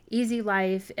easy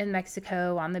life in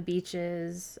Mexico on the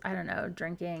beaches, I don't know,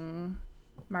 drinking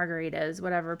margaritas,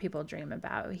 whatever people dream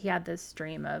about. He had this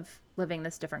dream of living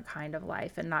this different kind of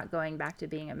life and not going back to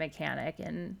being a mechanic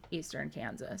in eastern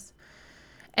Kansas.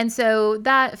 And so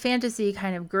that fantasy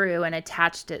kind of grew and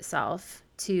attached itself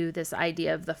to this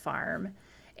idea of the farm.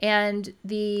 And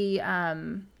the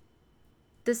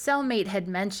cellmate had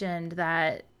mentioned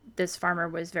that this farmer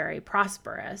was very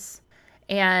prosperous.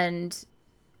 And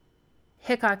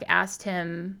Hickok asked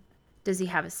him, does he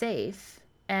have a safe?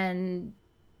 And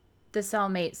the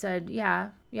cellmate said, yeah,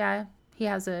 he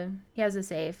has a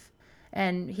safe,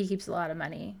 and he keeps a lot of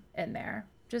money in there,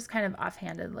 just kind of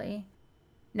offhandedly.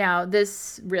 Now,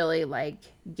 this really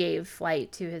gave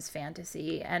flight to his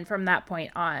fantasy. And from that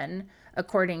point on,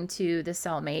 according to the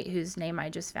cellmate, whose name I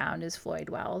just found is Floyd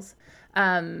Wells,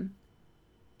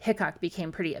 Hickok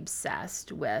became pretty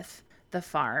obsessed with the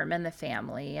farm and the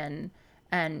family and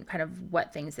kind of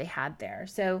what things they had there.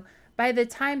 So by the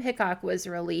time Hickok was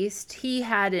released, he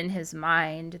had in his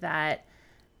mind that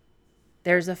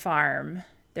there's a farm,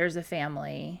 there's a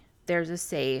family, there's a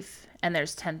safe, and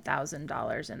there's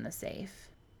 $10,000 in the safe.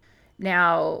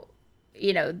 Now,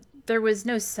 there was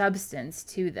no substance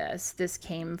to this. This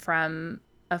came from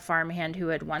a farmhand who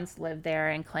had once lived there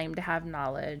and claimed to have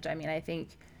knowledge. I mean, I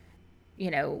think,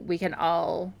 we can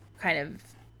all kind of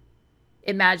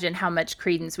imagine how much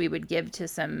credence we would give to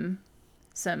some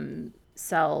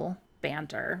cell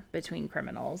banter between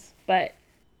criminals. But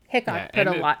Hickok put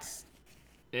a lot.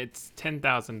 It's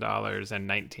 $10,000 in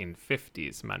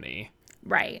 1950s money.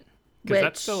 Right. Because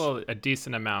that's still a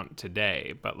decent amount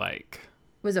today, but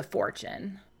was a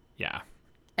fortune. Yeah.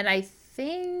 And I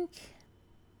think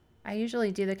I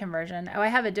usually do the conversion. Oh, I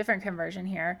have a different conversion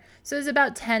here. So it's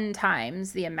about 10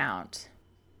 times the amount.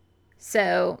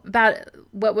 So about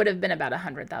what would have been about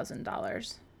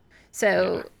 $100,000.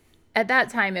 So at that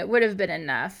time, it would have been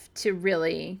enough to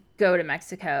really go to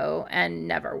Mexico and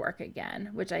never work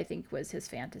again, which I think was his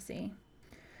fantasy.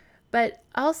 But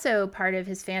also part of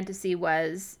his fantasy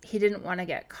was he didn't want to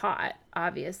get caught,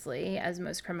 obviously, as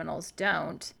most criminals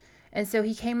don't. And so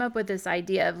he came up with this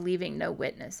idea of leaving no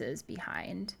witnesses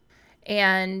behind.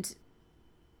 And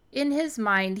in his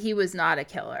mind, he was not a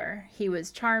killer. He was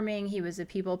charming. He was a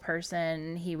people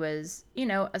person. He was,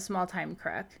 a small-time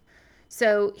crook.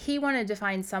 So he wanted to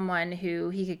find someone who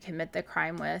he could commit the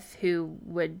crime with, who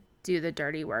would do the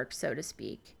dirty work, so to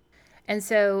speak. And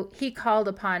so he called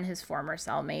upon his former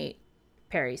cellmate,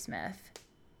 Perry Smith,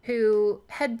 who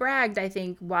had bragged, I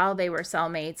think, while they were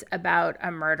cellmates about a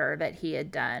murder that he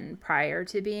had done prior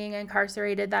to being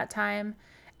incarcerated that time.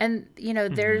 And,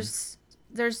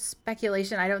 there's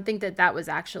speculation. I don't think that was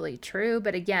actually true.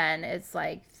 But again, it's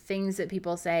things that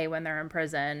people say when they're in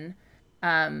prison,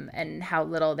 and how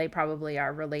little they probably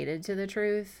are related to the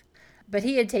truth. But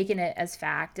he had taken it as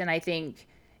fact. And I think,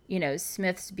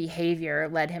 Smith's behavior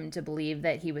led him to believe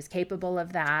that he was capable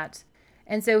of that.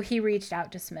 And so he reached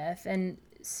out to Smith. And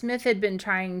Smith had been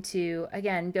trying to,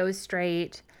 again, go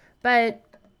straight. But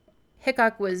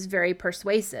Hickok was very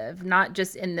persuasive, not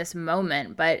just in this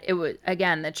moment, but it was,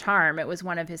 again, the charm. It was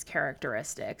one of his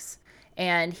characteristics.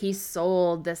 And he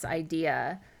sold this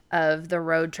idea of the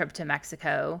road trip to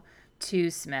Mexico to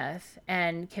Smith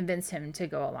and convince him to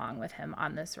go along with him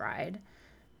on this ride.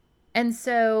 And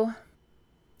so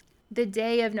the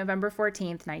day of November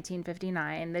 14th,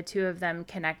 1959, the two of them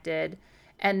connected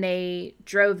and they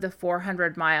drove the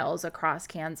 400 miles across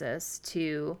Kansas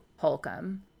to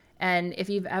Holcomb. And if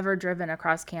you've ever driven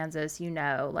across Kansas, you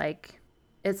know, like,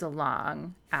 it's a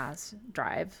long ass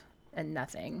drive and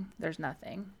there's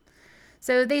nothing.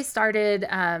 So they started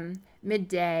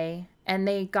midday and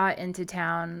they got into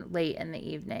town late in the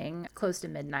evening, close to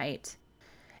midnight.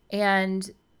 And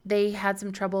they had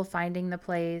some trouble finding the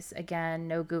place. Again,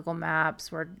 no Google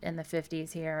Maps. We're in the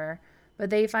 50s here. But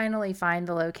they finally find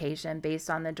the location based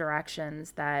on the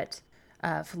directions that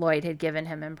Floyd had given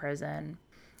him in prison.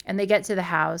 And they get to the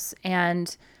house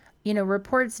and, you know,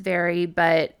 reports vary,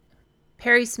 but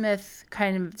Perry Smith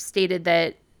kind of stated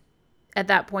that at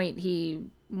that point he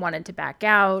wanted to back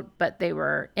out, but they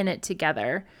were in it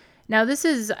together. Now, this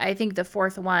is, I think, the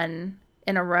fourth one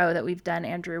in a row that we've done,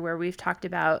 Andrew, where we've talked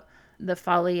about the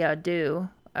folie à deux,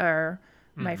 or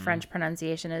my French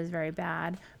pronunciation is very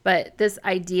bad, but this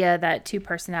idea that two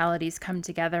personalities come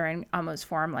together and almost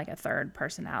form like a third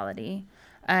personality.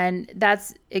 And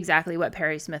that's exactly what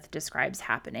Perry Smith describes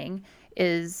happening,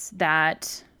 is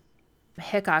that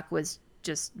Hickok was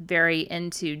just very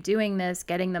into doing this,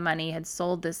 getting the money, had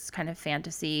sold this kind of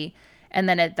fantasy. And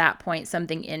then at that point,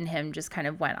 something in him just kind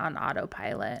of went on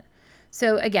autopilot.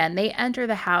 So again, they enter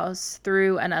the house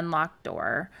through an unlocked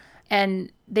door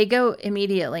and they go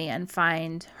immediately and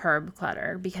find Herb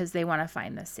Clutter because they want to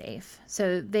find the safe.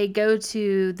 So they go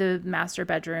to the master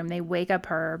bedroom, they wake up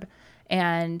Herb,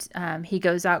 and he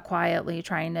goes out quietly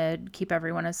trying to keep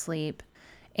everyone asleep.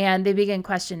 And they begin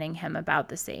questioning him about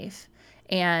the safe.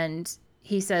 And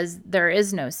he says there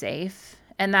is no safe.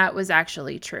 And that was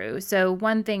actually true. So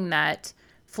one thing that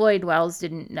Floyd Wells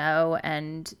didn't know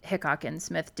and Hickok and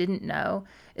Smith didn't know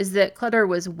is that Clutter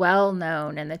was well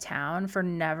known in the town for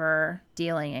never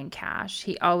dealing in cash.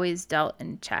 He always dealt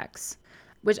in checks,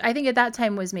 which I think at that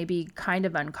time was maybe kind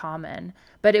of uncommon,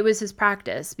 but it was his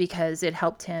practice because it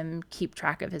helped him keep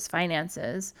track of his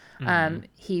finances.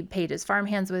 He paid his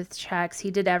farmhands with checks.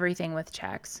 He did everything with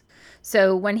checks.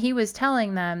 So when he was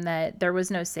telling them that there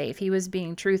was no safe, he was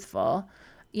being truthful.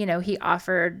 You know, he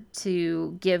offered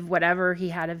to give whatever he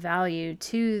had of value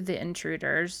to the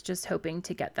intruders, just hoping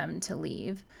to get them to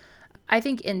leave. I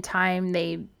think in time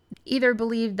they either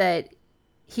believed that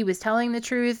he was telling the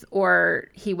truth or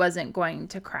he wasn't going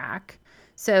to crack.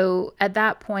 So at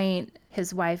that point,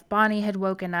 his wife Bonnie had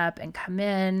woken up and come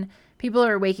in. People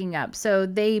are waking up. So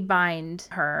they bind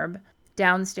Herb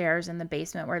downstairs in the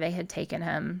basement where they had taken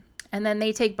him. And then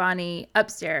they take Bonnie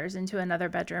upstairs into another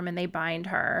bedroom and they bind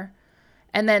her.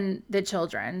 And then the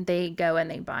children, they go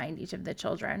and they bind each of the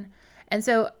children. And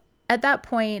so at that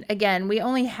point, again, we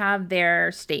only have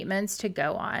their statements to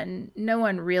go on. No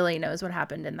one really knows what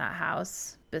happened in that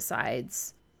house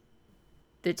besides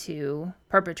the two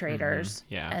perpetrators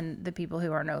and the people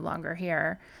who are no longer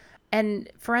here.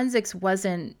 And forensics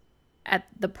wasn't at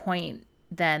the point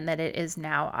then that it is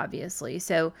now, obviously.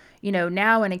 So, you know,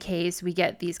 now in a case, we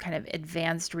get these kind of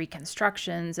advanced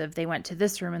reconstructions of they went to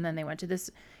this room and then they went to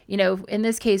this. You know, in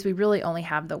this case, we really only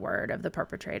have the word of the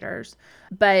perpetrators.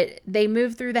 But they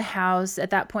move through the house. At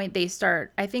that point, they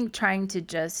start, I think, trying to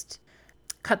just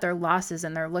cut their losses,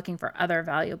 and they're looking for other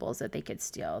valuables that they could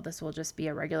steal. This will just be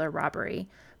a regular robbery.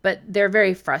 But they're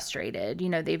very frustrated. You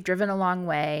know, they've driven a long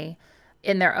way.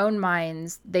 In their own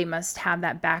minds, they must have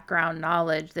that background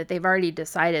knowledge that they've already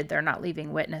decided they're not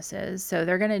leaving witnesses. So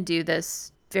they're going to do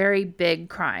this very big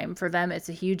crime. For them, it's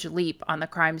a huge leap on the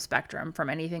crime spectrum from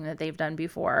anything that they've done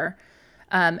before.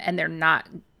 And they're not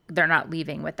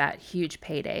leaving with that huge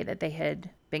payday that they had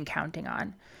been counting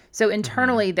on. So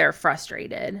internally, they're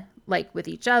frustrated, like with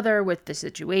each other, with the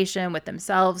situation, with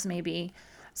themselves maybe.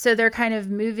 So they're kind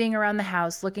of moving around the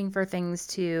house looking for things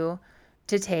to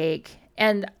take.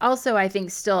 And also, I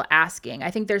think, still asking. I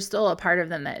think there's still a part of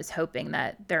them that is hoping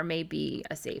that there may be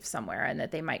a safe somewhere and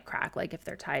that they might crack, like if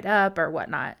they're tied up or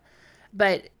whatnot.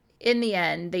 But in the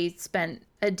end, they spent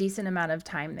a decent amount of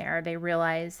time there. They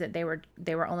realized that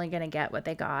they were only going to get what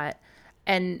they got.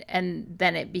 And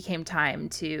then it became time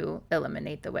to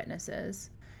eliminate the witnesses.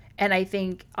 And I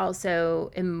think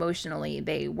also emotionally,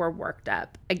 they were worked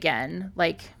up. Again,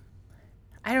 like,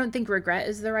 I don't think regret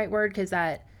is the right word because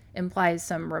that implies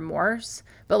some remorse,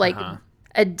 but like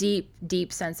a deep,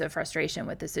 deep sense of frustration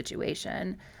with the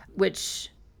situation, which,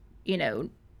 you know,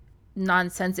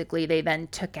 nonsensically they then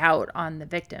took out on the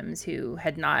victims who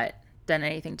had not done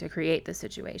anything to create the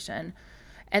situation.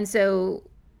 And so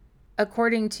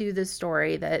according to the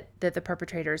story that the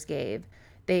perpetrators gave,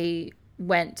 they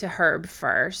went to Herb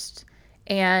first.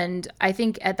 And I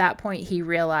think at that point he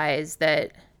realized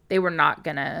that they were not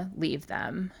going to leave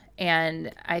them.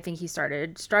 And I think he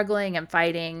started struggling and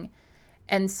fighting.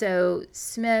 And so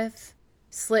Smith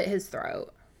slit his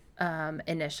throat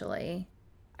initially,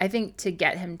 I think to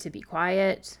get him to be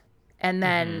quiet. And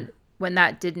then when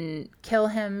that didn't kill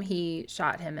him, he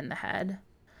shot him in the head.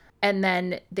 And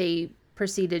then they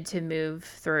proceeded to move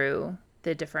through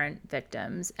the different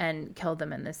victims and kill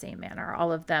them in the same manner.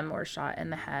 All of them were shot in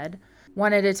the head,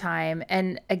 one at a time.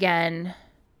 And again,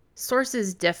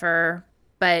 sources differ,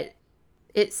 but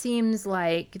it seems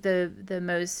like the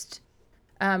most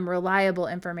reliable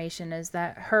information is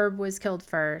that Herb was killed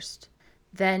first,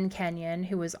 then Kenyon,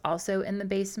 who was also in the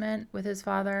basement with his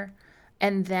father,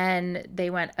 and then they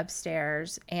went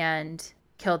upstairs and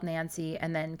killed Nancy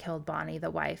and then killed Bonnie, the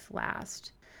wife,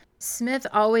 last. Smith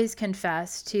always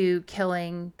confessed to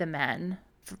killing the men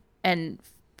and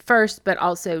first, but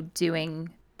also doing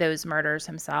those murders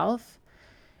himself.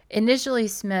 Initially,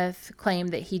 Smith claimed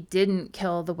that he didn't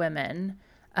kill the women,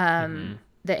 that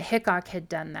Hickok had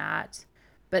done that.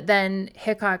 But then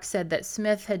Hickok said that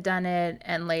Smith had done it,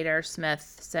 and later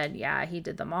Smith said, yeah, he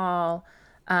did them all.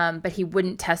 But he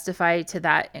wouldn't testify to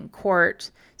that in court.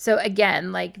 So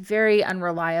again, like very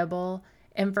unreliable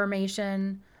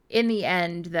information. In the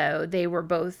end, though, they were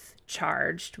both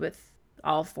charged with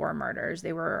all 4 murders.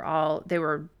 They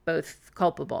were both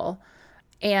culpable.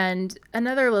 And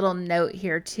another little note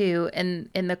here too, in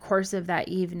the course of that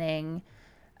evening,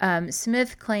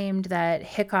 Smith claimed that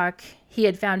he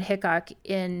had found Hickok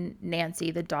in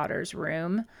Nancy, the daughter's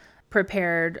room,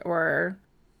 prepared or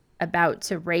about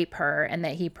to rape her, and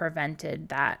that he prevented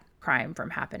that crime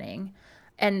from happening.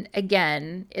 And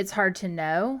again, it's hard to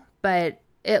know, but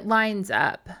it lines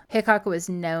up. Hickok was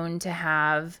known to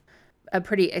have a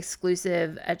pretty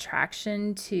exclusive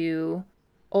attraction to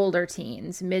older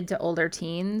teens, mid to older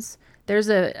teens. There's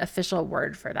an official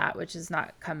word for that, which is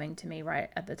not coming to me right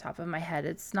at the top of my head.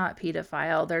 It's not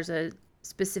pedophile. There's a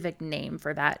specific name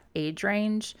for that age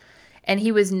range. And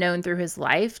he was known through his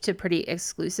life to pretty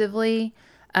exclusively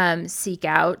seek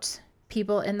out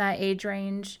people in that age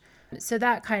range. So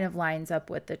that kind of lines up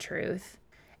with the truth.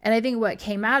 And I think what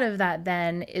came out of that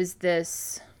then is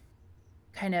this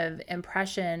kind of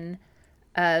impression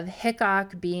of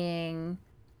Hickok being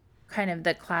kind of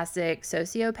the classic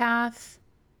sociopath,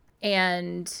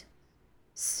 and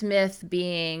Smith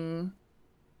being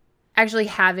actually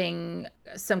having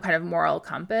some kind of moral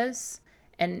compass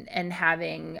and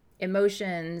having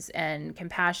emotions and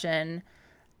compassion,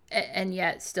 and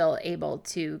yet still able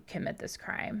to commit this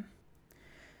crime.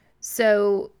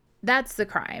 So that's the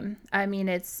crime. I mean,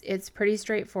 it's pretty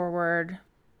straightforward.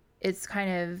 It's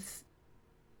kind of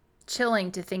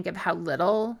chilling to think of how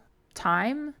little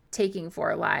time taking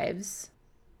 4 lives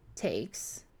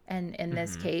takes. And in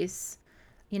this case,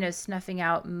 snuffing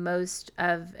out most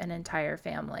of an entire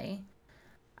family.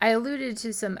 I alluded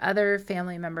to some other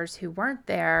family members who weren't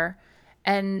there,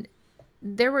 and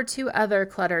there were 2 other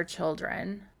Clutter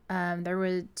children. There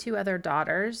were 2 other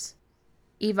daughters,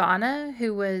 Ivana,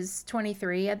 who was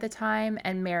 23 at the time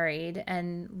and married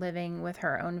and living with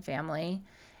her own family,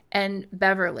 and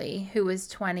Beverly, who was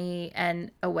 20 and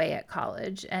away at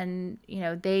college. And,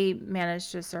 they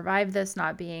managed to survive this,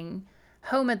 not being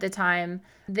home at the time.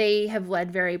 They have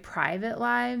led very private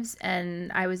lives,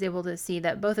 and I was able to see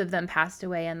that both of them passed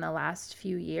away in the last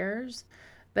few years.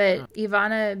 But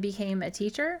Ivana became a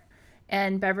teacher,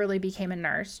 and Beverly became a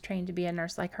nurse, trained to be a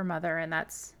nurse like her mother, and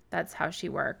that's how she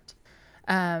worked,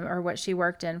 or what she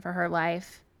worked in for her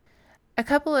life. A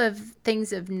couple of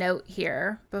things of note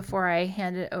here before I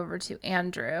hand it over to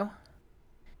Andrew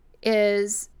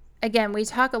is, again, we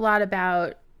talk a lot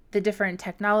about the different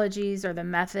technologies or the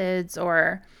methods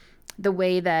or the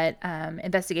way that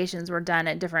investigations were done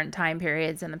at different time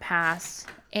periods in the past.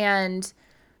 And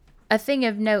a thing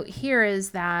of note here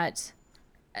is that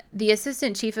the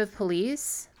assistant chief of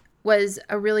police was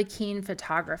a really keen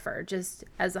photographer, just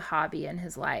as a hobby in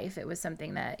his life. It was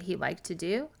something that he liked to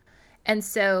do. And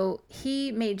so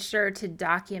he made sure to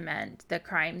document the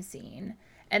crime scene.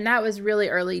 And that was really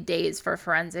early days for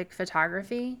forensic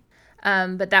photography.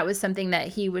 But that was something that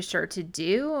he was sure to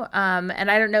do. And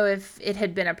I don't know if it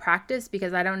had been a practice,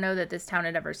 because I don't know that this town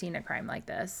had ever seen a crime like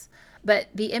this. But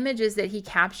the images that he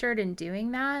captured in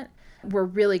doing that were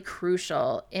really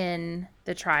crucial in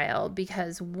the trial,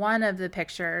 because one of the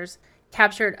pictures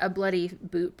captured a bloody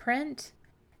boot print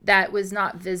that was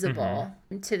not visible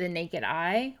to the naked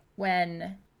eye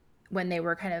when they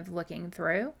were kind of looking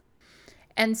through.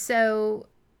 And so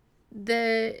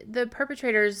the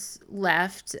perpetrators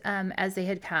left as they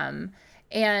had come,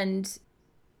 and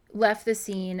left the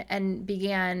scene and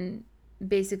began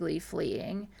basically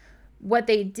fleeing. What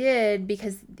they did,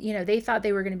 because, they thought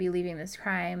they were going to be leaving this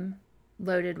crime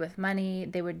loaded with money,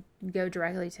 they would go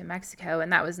directly to Mexico,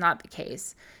 and that was not the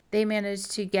case. They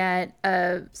managed to get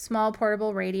a small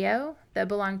portable radio that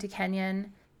belonged to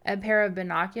Kenyon, a pair of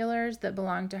binoculars that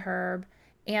belonged to Herb,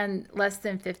 and less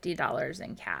than $50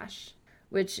 in cash,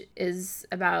 which is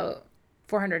about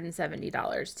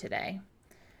 $470 today.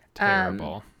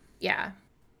 Terrible. Yeah.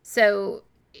 So,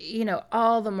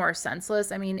 all the more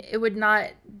senseless. I mean, it would not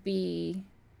be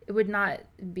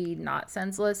not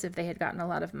senseless if they had gotten a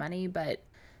lot of money, but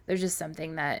there's just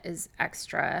something that is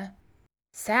extra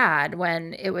sad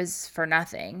when it was for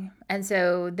nothing. And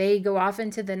so they go off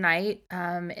into the night,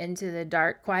 into the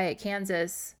dark, quiet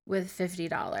Kansas with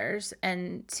 $50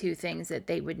 and two things that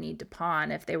they would need to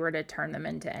pawn if they were to turn them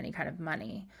into any kind of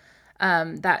money.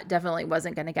 That definitely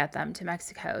wasn't going to get them to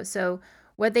Mexico. So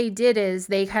what they did is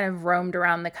they kind of roamed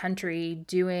around the country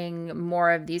doing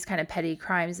more of these kind of petty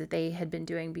crimes that they had been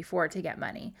doing before to get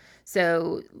money.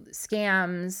 So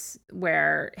scams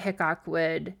where Hickok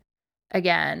would,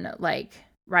 again, like,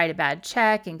 write a bad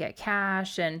check and get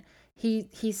cash, and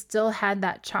he still had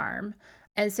that charm.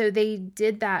 And so they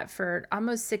did that for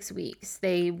almost 6 weeks.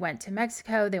 They went to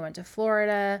Mexico, they went to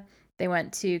Florida, they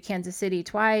went to Kansas City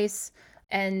twice,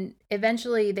 and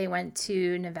eventually they went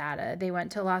to Nevada. They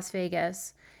went to Las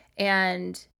Vegas,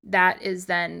 and that is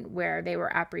then where they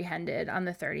were apprehended on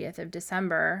the 30th of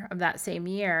December of that same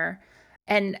year.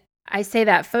 And I say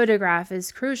that photograph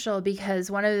is crucial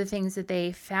because one of the things that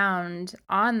they found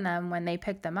on them when they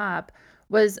picked them up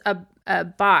was a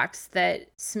box that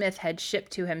Smith had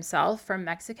shipped to himself from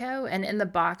Mexico. And in the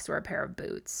box were a pair of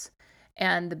boots.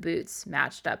 And the boots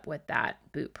matched up with that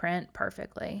boot print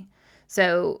perfectly.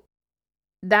 So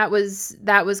that was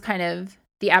kind of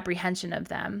the apprehension of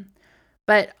them.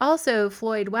 But also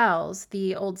Floyd Wells,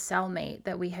 the old cellmate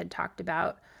that we had talked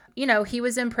about, he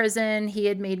was in prison. He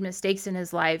had made mistakes in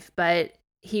his life, but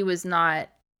he was not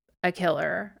a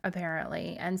killer,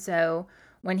 apparently. And so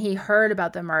when he heard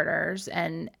about the murders,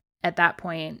 and at that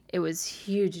point, it was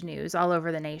huge news all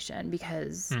over the nation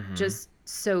because just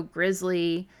so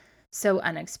grisly, so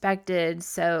unexpected,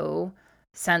 so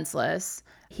senseless.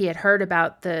 He had heard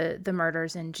about the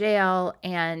murders in jail,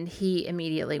 and he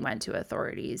immediately went to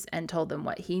authorities and told them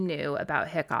what he knew about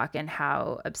Hickok and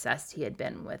how obsessed he had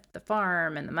been with the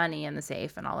farm and the money and the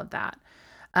safe and all of that.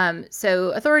 So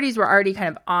authorities were already kind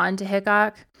of on to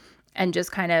Hickok and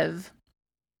just kind of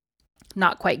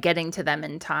not quite getting to them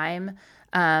in time.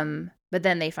 But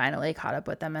then they finally caught up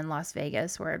with them in Las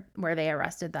Vegas where they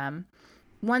arrested them.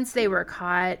 Once they were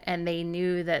caught and they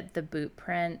knew that the boot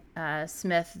print,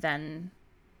 Smith then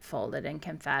folded and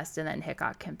confessed, and then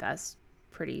Hickok confessed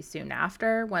pretty soon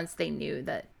after, once they knew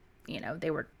that, they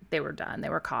were done, they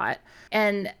were caught.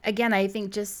 And again, I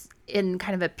think just in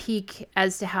kind of a peek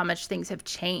as to how much things have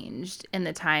changed in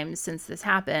the time since this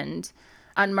happened,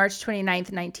 on March 29th,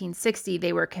 1960,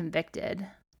 they were convicted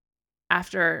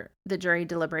after the jury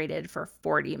deliberated for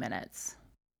 40 minutes.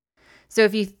 So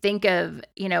if you think of,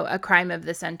 a crime of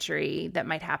the century that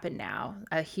might happen now,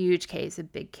 a huge case, a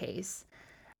big case,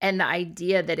 and the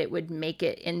idea that it would make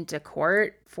it into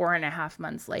court 4.5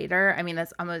 months later, I mean,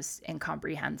 that's almost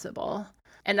incomprehensible.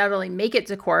 And not only make it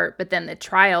to court, but then the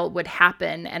trial would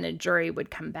happen and a jury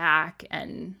would come back,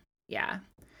 and yeah.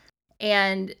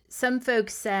 And some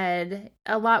folks said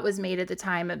a lot was made at the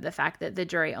time of the fact that the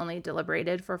jury only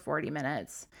deliberated for 40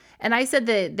 minutes. And I said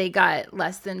that they got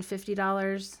less than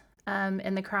 $50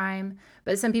 in the crime.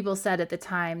 But some people said at the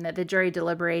time that the jury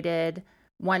deliberated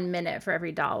 1 minute for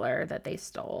every dollar that they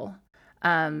stole.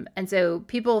 And so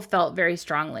people felt very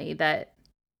strongly that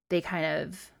they kind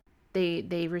of,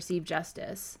 they received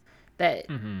justice, that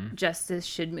justice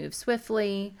should move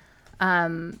swiftly.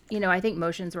 I think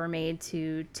motions were made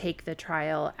to take the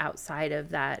trial outside of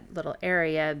that little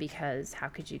area because how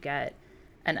could you get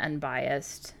an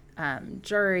unbiased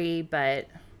jury? But,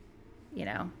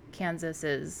 Kansas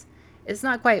it's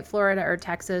not quite Florida or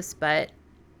Texas, but,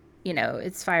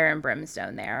 it's fire and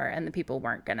brimstone there, and the people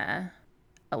weren't going to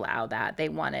allow that. They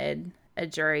wanted a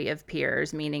jury of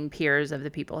peers, meaning peers of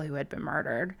the people who had been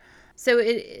murdered. So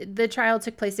the trial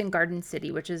took place in Garden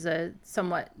City, which is a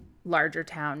somewhat larger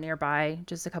town nearby,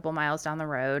 just a couple miles down the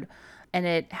road. And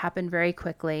it happened very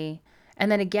quickly.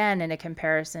 And then again, in a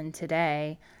comparison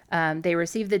today, they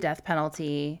received the death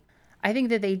penalty. I think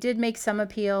that they did make some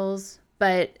appeals,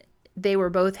 but they were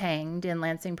both hanged in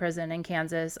Lansing Prison in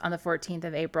Kansas on the 14th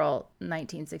of April,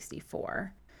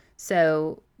 1964.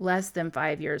 So less than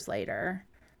 5 years later,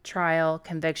 trial,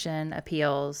 conviction,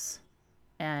 appeals,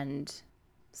 and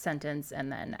sentence, and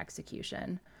then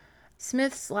execution.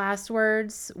 Smith's last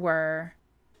words were,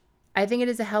 "I think it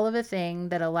is a hell of a thing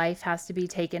that a life has to be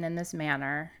taken in this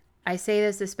manner. I say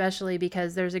this especially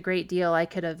because there's a great deal I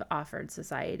could have offered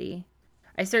society.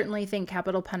 I certainly think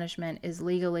capital punishment is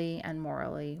legally and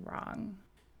morally wrong."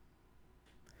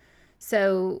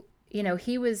 So,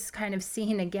 he was kind of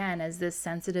seen again as this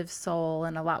sensitive soul,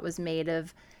 and a lot was made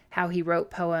of how he wrote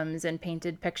poems and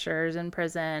painted pictures in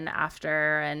prison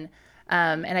after. And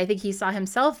I think he saw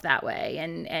himself that way.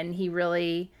 And he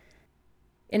really,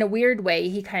 in a weird way,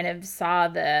 he kind of saw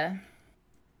the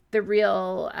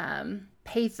real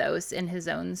pathos in his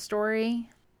own story.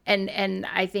 And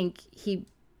I think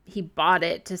he bought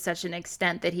it to such an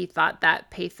extent that he thought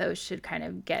that pathos should kind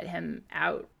of get him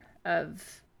out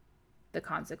of the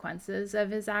consequences of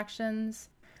his actions.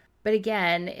 But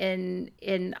again,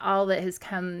 in all that has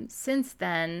come since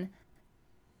then,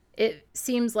 it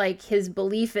seems like his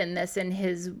belief in this and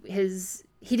his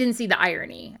he didn't see the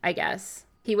irony, I guess.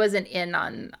 He wasn't in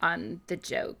on the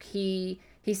joke. He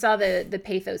saw the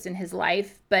pathos in his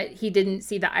life, but he didn't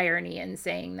see the irony in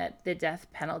saying that the death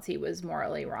penalty was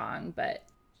morally wrong, but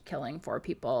killing 4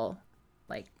 people,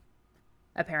 like,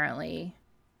 apparently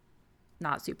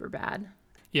not super bad.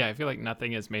 Yeah, I feel like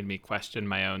nothing has made me question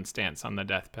my own stance on the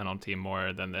death penalty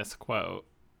more than this quote.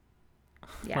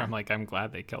 Yeah. Where I'm like, I'm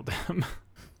glad they killed him.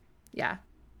 Yeah.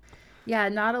 Yeah,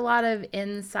 not a lot of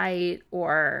insight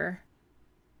or,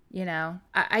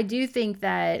 I do think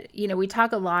that, we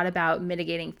talk a lot about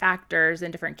mitigating factors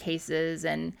in different cases.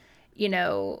 And, in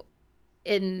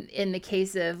the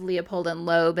case of Leopold and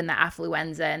Loeb and the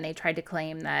affluenza, and they tried to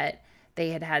claim that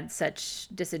they had such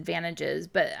disadvantages.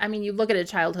 But I mean, you look at a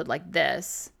childhood like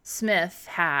this, Smith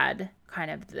had kind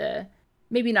of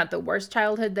maybe not the worst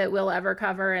childhood that we'll ever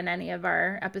cover in any of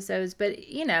our episodes, but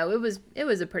it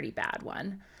was a pretty bad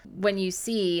one. When you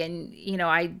see, and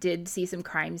I did see some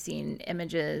crime scene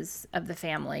images of the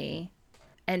family,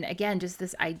 and again, just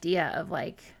this idea of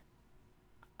like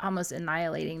almost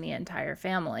annihilating the entire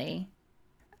family.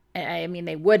 I mean,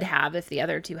 they would have if the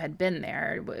other 2 had been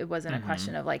there. It wasn't a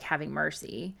question of like having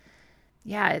mercy.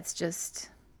 Yeah, it's just,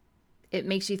 it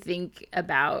makes you think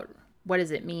about, what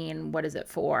does it mean? What is it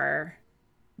for?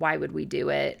 Why would we do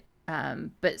it?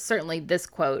 But certainly this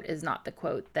quote is not the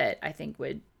quote that I think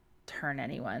would turn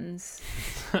anyone's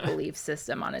belief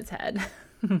system on its head.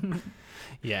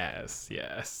 Yes.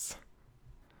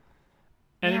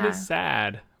 And Yeah. it is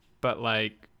sad, but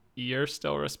like, you're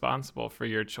still responsible for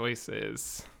your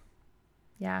choices.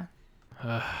 Yeah.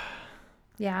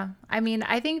 Yeah. I mean,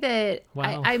 I think that,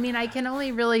 Well, I mean, I can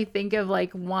only really think of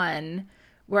like one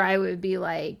where I would be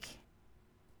like,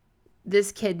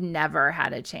 this kid never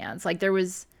had a chance. Like, there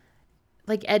was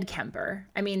like Ed Kemper.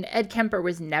 I mean, Ed Kemper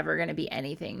was never going to be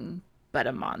anything but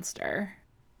a monster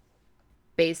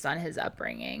based on his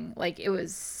upbringing. Like, it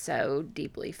was so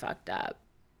deeply fucked up.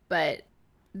 But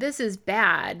this is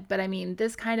bad. But I mean,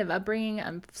 this kind of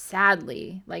upbringing,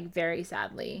 sadly, like very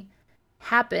sadly,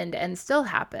 happened and still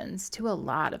happens to a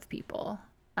lot of people.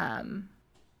 And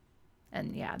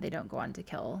yeah, they don't go on to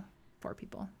kill 4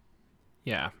 people.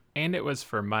 yeah. And it was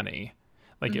for money.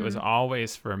 Like, it was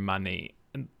always for money.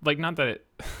 And like, not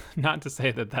to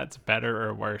say that that's better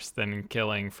or worse than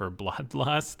killing for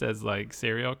bloodlust as like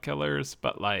serial killers,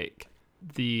 but like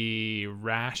the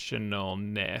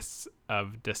rationalness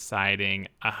of deciding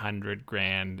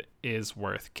 $100,000 is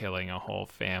worth killing a whole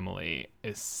family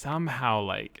is somehow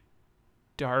like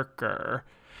darker.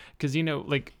 Because,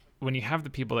 like, when you have the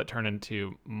people that turn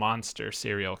into monster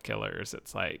serial killers,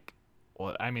 it's like,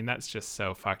 well, I mean, that's just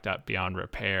so fucked up beyond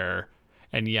repair.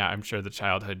 And yeah, I'm sure the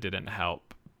childhood didn't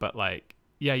help, but like,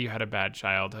 yeah, you had a bad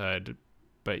childhood,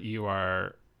 but you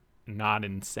are not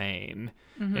insane,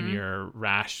 and you're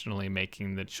rationally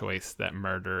making the choice that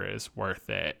murder is worth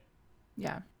it.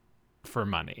 Yeah. For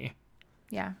money.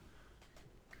 Yeah.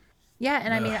 Yeah,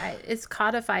 and I mean, it's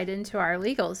codified into our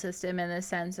legal system in the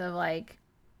sense of like,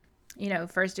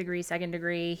 first degree, second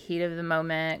degree, heat of the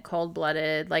moment,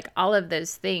 cold-blooded, like all of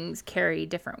those things carry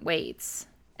different weights.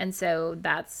 And so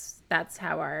that's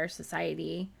how our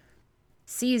society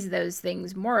sees those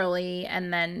things morally,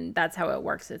 and then that's how it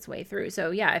works its way through. So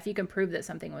yeah, if you can prove that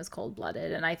something was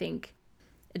cold-blooded, and I think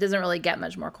it doesn't really get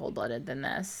much more cold-blooded than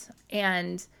this.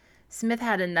 And Smith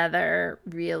had another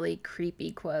really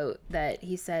creepy quote that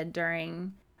he said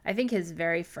during, I think, his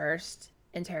very first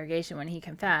interrogation when he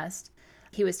confessed.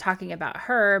 He was talking about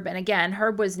Herb, and again,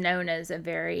 Herb was known as a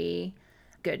very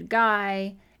good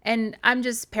guy. And I'm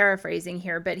just paraphrasing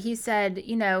here, but he said,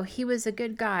 he was a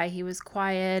good guy. He was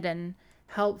quiet and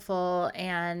helpful,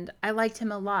 and I liked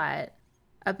him a lot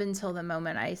up until the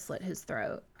moment I slit his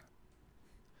throat.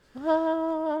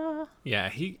 Yeah,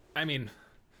 I mean,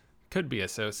 could be a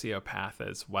sociopath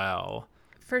as well.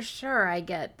 For sure, I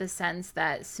get the sense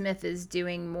that Smith is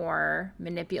doing more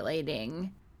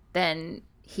manipulating than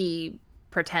he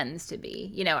pretends to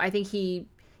be. I think he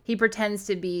pretends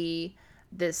to be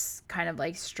this kind of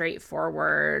like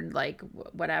straightforward, like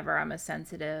whatever, I'm a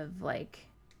sensitive, like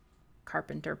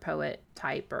carpenter poet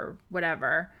type or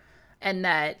whatever. And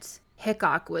that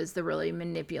Hickok was the really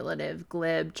manipulative,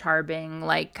 glib, charming,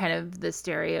 like kind of the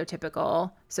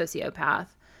stereotypical sociopath.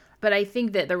 But I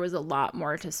think that there was a lot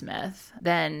more to Smith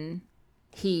than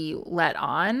he let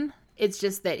on. It's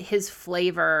just that his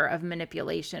flavor of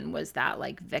manipulation was that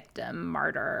like victim,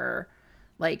 martyr,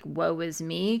 like woe is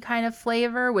me kind of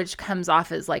flavor, which comes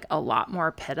off as like a lot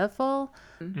more pitiful.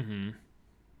 Mm-hmm.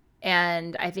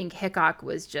 And I think Hickok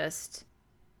was just,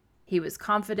 he was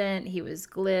confident, he was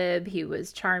glib, he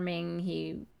was charming,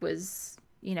 he was,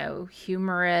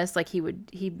 humorous. Like he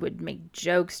would make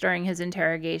jokes during his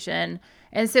interrogation.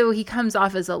 And so he comes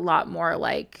off as a lot more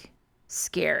like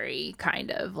scary, kind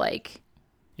of like,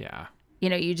 yeah,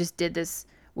 you just did this,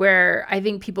 where I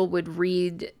think people would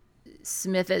read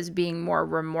Smith as being more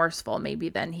remorseful maybe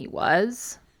than he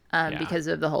was, because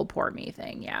of the whole poor me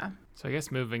thing. Yeah. So I guess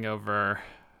moving over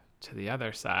to the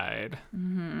other side.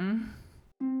 Mm-hmm.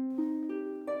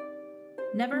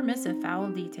 Never miss a foul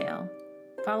detail.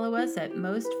 Follow us at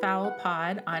Most Foul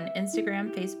Pod on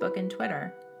Instagram, Facebook, and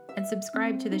Twitter, and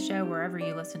subscribe to the show wherever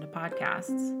you listen to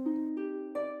podcasts.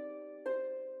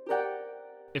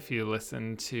 If you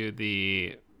listen to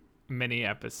the mini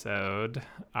episode,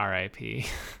 RIP,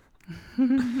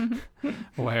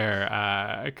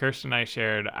 where Kirsten and I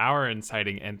shared our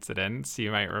inciting incidents,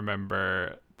 you might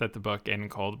remember that the book In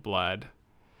Cold Blood,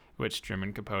 which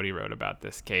Truman Capote wrote about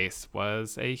this case,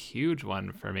 was a huge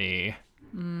one for me.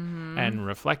 Mm-hmm. And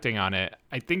reflecting on it,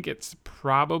 I think it's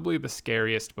probably the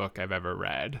scariest book I've ever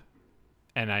read.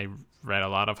 And I read a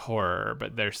lot of horror,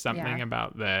 but there's something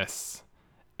about this.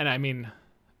 And I mean,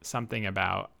 something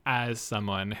about, as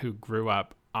someone who grew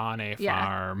up on a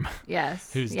farm,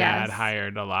 whose dad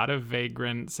hired a lot of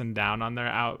vagrants and down on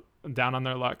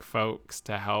their luck folks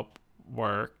to help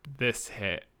work, this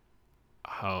hit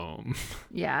home.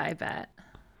 Yeah, I bet.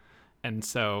 And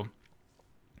so,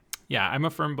 yeah, I'm a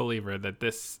firm believer that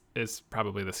this is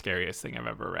probably the scariest thing I've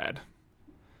ever read.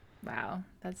 Wow,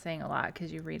 that's saying a lot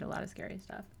because you read a lot of scary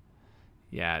stuff.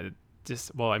 Yeah,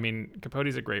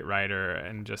 Capote's a great writer,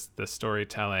 and just the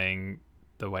storytelling,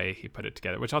 the way he put it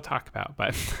together, which I'll talk about,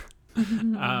 but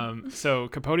so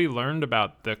Capote learned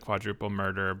about the quadruple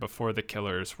murder before the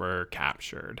killers were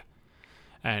captured,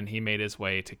 and he made his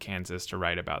way to Kansas to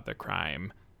write about the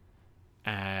crime.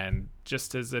 And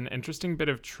just as an interesting bit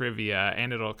of trivia,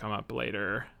 and it'll come up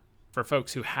later, for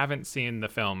folks who haven't seen the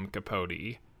film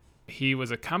Capote, he was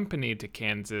accompanied to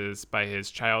Kansas by his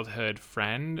childhood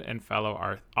friend and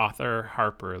fellow author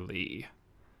Harper Lee.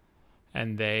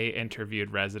 And they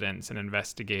interviewed residents and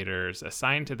investigators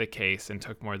assigned to the case and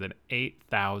took more than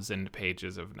 8,000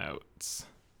 pages of notes.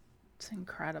 It's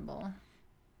incredible.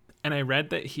 And I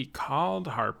read that he called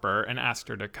Harper and asked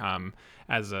her to come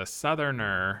as a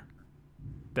Southerner,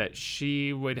 that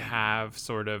she would have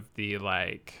sort of the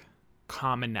like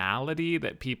commonality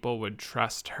that people would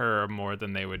trust her more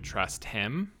than they would trust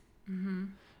him. Mm-hmm.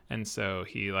 And so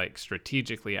he like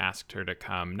strategically asked her to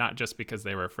come, not just because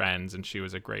they were friends and she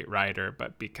was a great writer,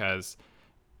 but because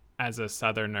as a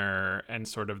Southerner and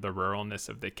sort of the ruralness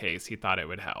of the case, he thought it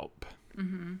would help.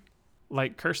 Mm-hmm.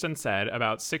 Like Kirsten said,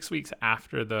 about 6 weeks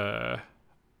after the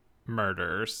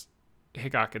murders,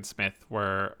 Hickok and Smith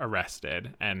were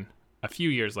arrested and a few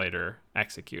years later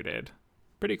executed.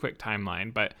 Pretty quick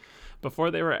timeline, but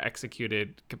before they were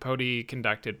executed, Capote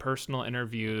conducted personal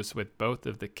interviews with both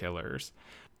of the killers,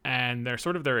 and they're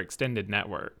sort of their extended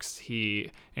networks.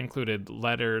 He included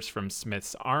letters from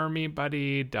Smith's army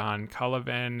buddy, Don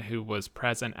Cullivan, who was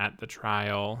present at the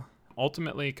trial.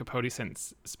 Ultimately, Capote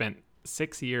spent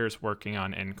 6 years working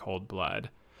on In Cold Blood,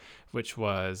 which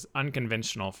was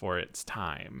unconventional for its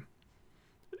time.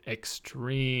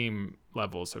 Extreme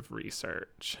levels of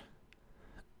research.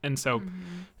 And so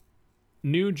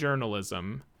new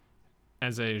journalism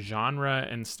as a genre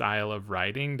and style of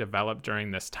writing developed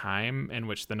during this time in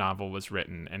which the novel was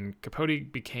written, and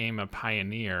Capote became a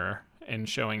pioneer in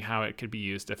showing how it could be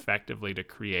used effectively to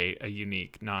create a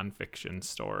unique nonfiction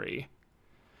story.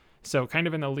 So kind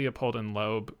of in the Leopold and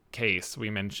Loeb case, we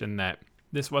mentioned that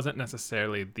this wasn't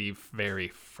necessarily the very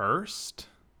first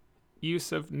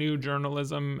use of new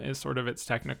journalism is sort of its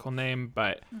technical name,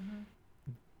 but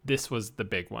this was the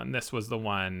big one. This was the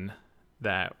one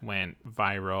that went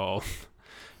viral.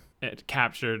 It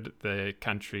captured the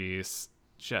country's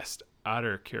just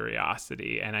utter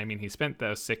curiosity. And I mean, he spent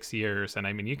those 6 years, and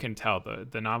I mean, you can tell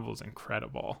the novel's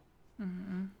incredible.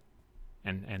 Mm-hmm.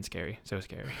 And scary, so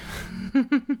scary.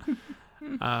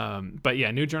 But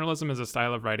yeah, new journalism is a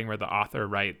style of writing where the author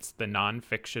writes the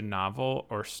nonfiction novel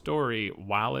or story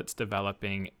while it's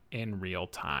developing in real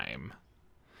time.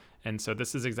 And so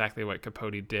this is exactly what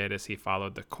Capote did, as he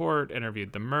followed the court,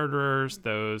 interviewed the murderers,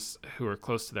 those who were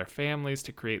close to their families,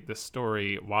 to create this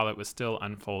story while it was still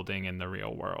unfolding in the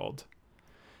real world.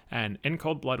 And In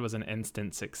Cold Blood was an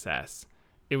instant success.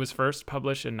 It was first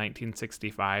published in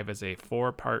 1965 as a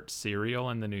 4-part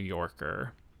serial in The New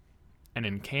Yorker. And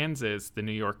in Kansas, The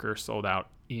New Yorker sold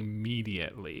out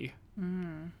immediately.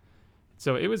 Mm.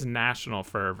 So it was national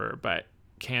fervor, but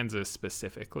Kansas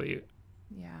specifically,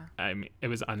 I mean, it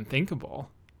was unthinkable.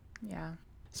 Yeah.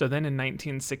 So then in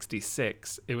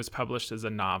 1966, it was published as a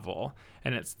novel,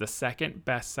 and it's the second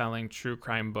best-selling true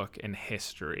crime book in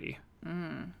history.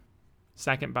 Mm.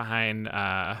 Second behind...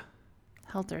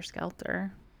 Helter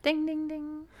Skelter. Ding, ding,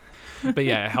 ding. But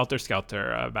yeah, Helter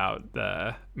Skelter about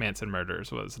the Manson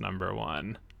murders was number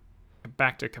 1.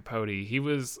 Back to Capote. He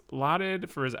was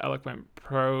lauded for his eloquent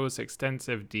prose,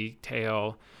 extensive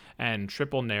detail, and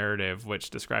triple narrative, which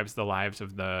describes the lives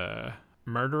of the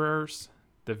murderers,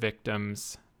 the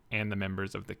victims, and the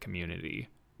members of the community.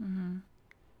 Mm-hmm.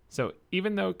 So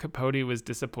even though Capote was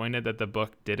disappointed that the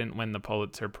book didn't win the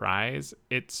Pulitzer Prize,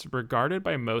 it's regarded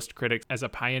by most critics as a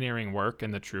pioneering work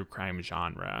in the true crime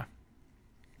genre.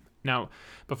 Now,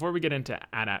 before we get into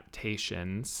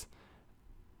adaptations,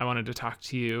 I wanted to talk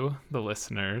to you, the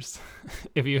listeners.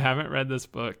 If you haven't read this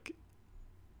book,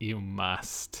 you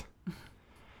must.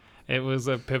 It was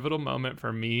a pivotal moment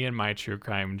for me in my true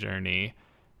crime journey.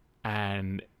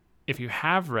 And if you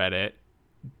have read it,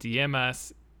 DM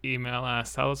us, email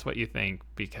us, tell us what you think,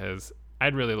 because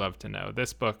I'd really love to know.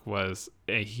 This book was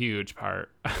a huge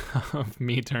part of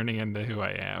me turning into who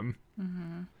I am.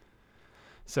 Mm-hmm.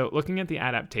 So looking at the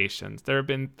adaptations, there have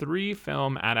been 3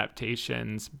 film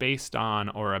adaptations based on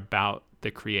or about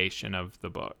the creation of the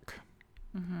book.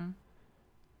 Mm-hmm.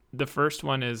 The first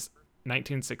one is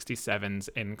 1967's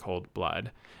In Cold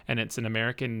Blood, and it's an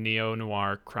American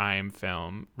neo-noir crime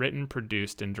film written,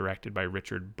 produced, and directed by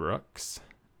Richard Brooks.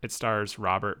 It stars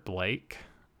Robert Blake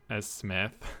as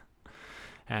Smith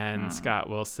and Scott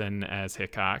Wilson as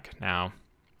Hickok. Now,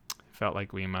 felt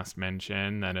like we must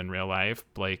mention that in real life,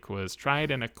 Blake was tried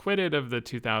and acquitted of the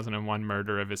 2001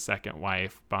 murder of his second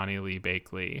wife, Bonnie Lee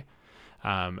Bakley.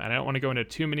 And I don't want to go into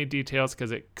too many details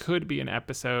because it could be an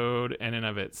episode in and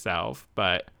of itself,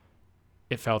 but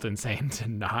it felt insane to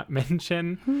not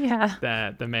mention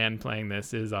that the man playing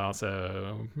this is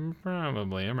also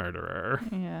probably a murderer.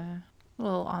 Yeah. A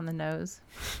little on the nose.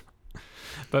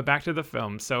 But back to the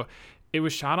film. So it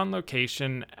was shot on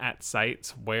location at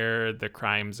sites where the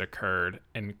crimes occurred,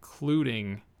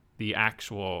 including the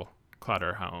actual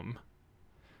Clutter home,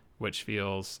 which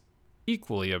feels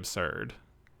equally absurd.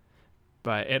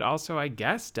 But it also, I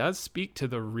guess, does speak to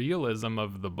the realism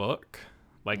of the book.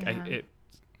 Like,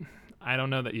 I don't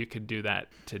know that you could do that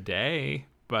today,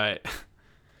 but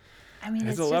I mean,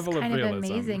 it's a level just kind of of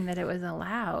realism. Amazing that it was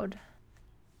allowed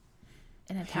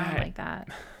in a town like that.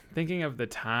 Thinking of the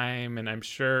time, and I'm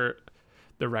sure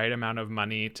the right amount of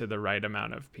money to the right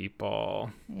amount of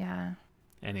people. Yeah.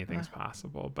 Anything's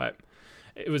possible. But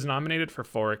it was nominated for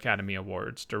 4 Academy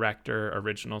Awards: director,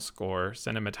 original score,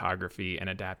 cinematography, and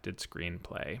adapted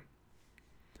screenplay.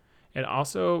 It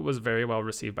also was very well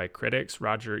received by critics.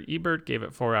 Roger Ebert gave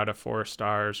it 4 out of 4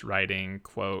 stars, writing,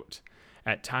 quote,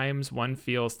 "At times one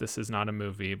feels this is not a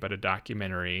movie, but a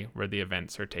documentary where the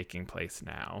events are taking place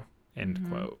now," end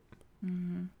quote.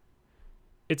 Mm-hmm.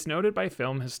 It's noted by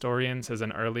film historians as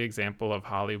an early example of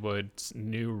Hollywood's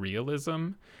new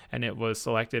realism, and it was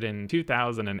selected in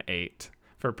 2008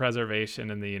 for preservation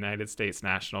in the United States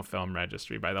National Film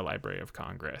Registry by the Library of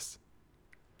Congress.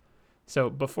 So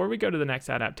before we go to the next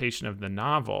adaptation of the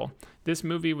novel, this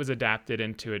movie was adapted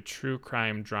into a true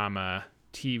crime drama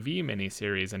TV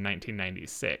miniseries in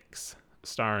 1996,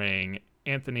 starring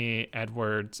Anthony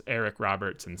Edwards, Eric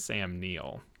Roberts, and Sam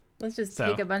Neill. Let's just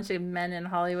take a bunch of men in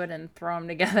Hollywood and throw them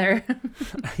together.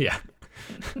 Yeah.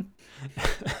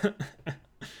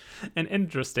 An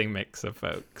interesting mix of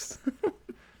folks.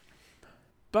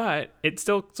 But it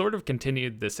still sort of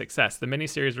continued the success. The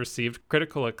miniseries received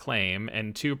critical acclaim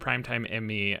and 2 Primetime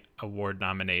Emmy Award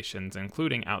nominations,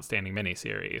 including Outstanding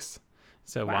Miniseries.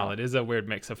 So while it is a weird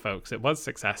mix of folks, it was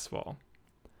successful.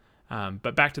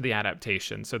 But back to the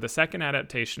adaptation. So the second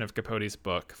adaptation of Capote's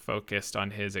book focused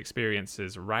on his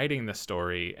experiences writing the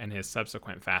story and his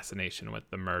subsequent fascination with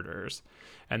the murders.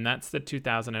 And that's the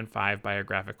 2005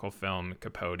 biographical film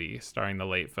Capote, starring the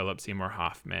late Philip Seymour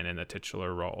Hoffman in the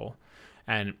titular role.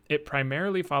 And it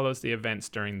primarily follows the events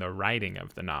during the writing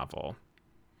of the novel.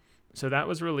 So that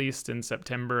was released in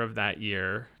September of that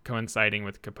year, coinciding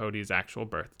with Capote's actual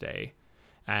birthday.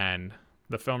 And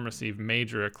the film received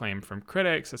major acclaim from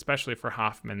critics, especially for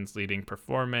Hoffman's leading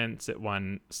performance. It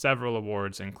won several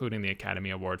awards, including the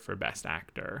Academy Award for Best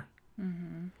Actor.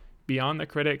 Mm-hmm. Beyond the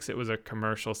critics, it was a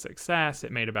commercial success.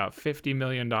 It made about $50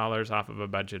 million off of a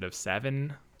budget of $7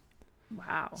 million.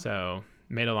 Wow. So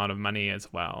made a lot of money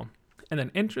as well. And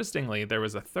then interestingly, there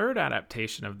was a third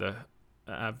adaptation of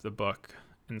the book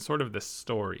and sort of the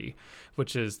story,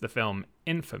 which is the film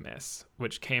Infamous,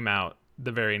 which came out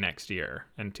the very next year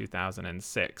in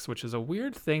 2006, which is a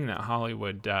weird thing that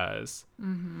Hollywood does.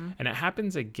 Mm-hmm. And it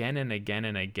happens again and again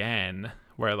and again,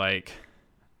 where like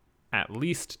at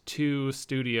least 2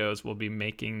 studios will be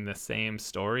making the same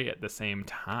story at the same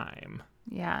time.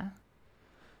 Yeah.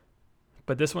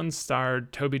 But this one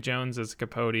starred Toby Jones as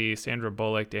Capote, Sandra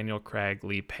Bullock, Daniel Craig,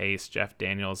 Lee Pace, Jeff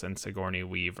Daniels, and Sigourney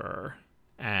Weaver.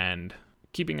 And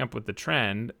keeping up with the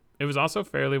trend, it was also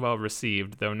fairly well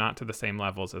received, though not to the same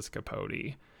levels as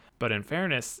Capote. But in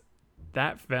fairness,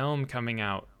 that film coming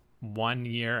out 1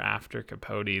 year after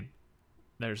Capote,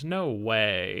 there's no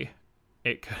way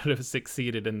it could have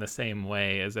succeeded in the same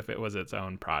way as if it was its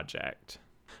own project.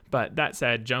 But that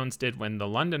said, Jones did win the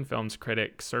London Films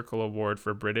Critics Circle Award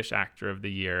for British Actor of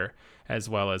the Year, as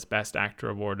well as Best Actor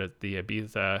Award at the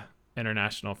Ibiza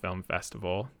International Film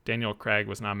Festival. Daniel Craig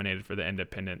was nominated for the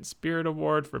Independent Spirit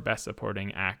Award for Best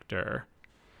Supporting Actor.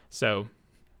 So,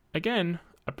 again,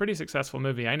 a pretty successful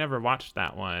movie. I never watched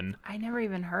that one. I never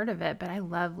even heard of it, but I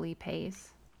love Lee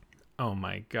Pace. Oh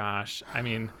my gosh. I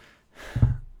mean,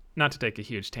 not to take a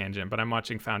huge tangent, but I'm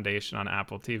watching Foundation on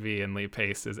Apple TV and Lee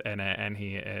Pace is in it and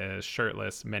he is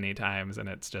shirtless many times and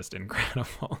it's just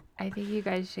incredible. I think you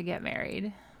guys should get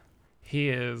married. He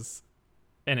is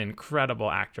an incredible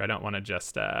actor. I don't want to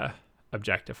just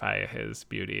objectify his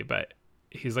beauty, but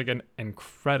he's like an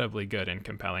incredibly good and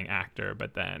compelling actor.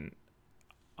 But then,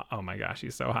 oh my gosh,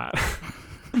 he's so hot.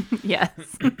 Yes.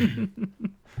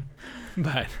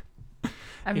 But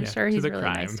I'm sure he's really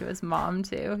nice to his mom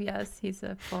too. Yes, he's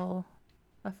a full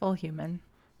human.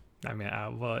 I mean,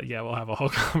 we'll have a whole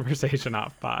conversation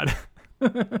off pod.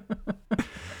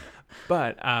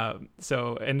 But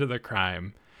so into the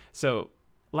crime. So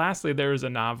lastly, there was a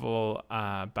novel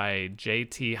by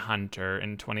J.T. Hunter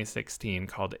in 2016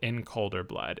 called In Colder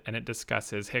Blood, and it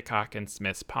discusses Hickok and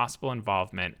Smith's possible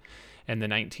involvement in the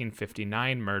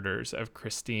 1959 murders of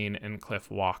Christine and Cliff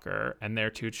Walker and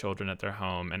their 2 children at their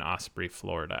home in Osprey,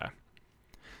 Florida.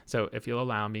 So if you'll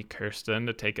allow me, Kirsten,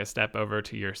 to take a step over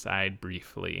to your side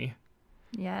briefly.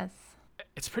 Yes.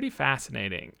 It's pretty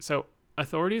fascinating. So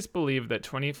authorities believe that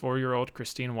 24-year-old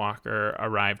Christine Walker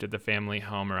arrived at the family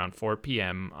home around 4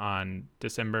 p.m. on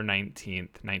December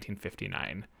 19th,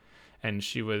 1959, and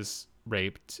she was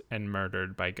raped and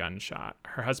murdered by gunshot.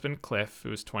 Her husband, Cliff,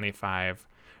 who was 25,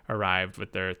 arrived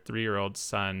with their 3-year-old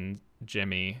son,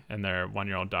 Jimmy, and their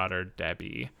 1-year-old daughter,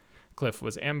 Debbie. Cliff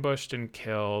was ambushed and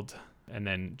killed, and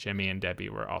then Jimmy and Debbie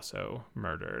were also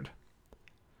murdered.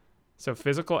 So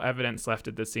physical evidence left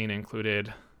at the scene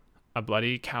included a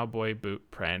bloody cowboy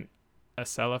boot print, a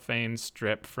cellophane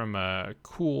strip from a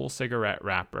Kool cigarette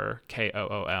wrapper,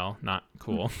 Kool, not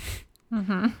cool,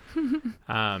 mm-hmm.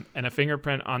 And a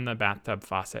fingerprint on the bathtub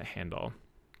faucet handle.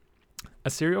 A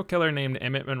serial killer named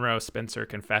Emmett Monroe Spencer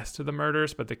confessed to the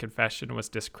murders, but the confession was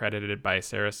discredited by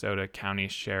Sarasota County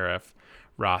Sheriff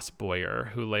Ross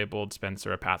Boyer, who labeled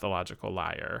Spencer a pathological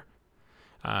liar.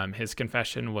 His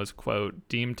confession was, quote,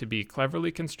 deemed to be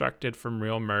cleverly constructed from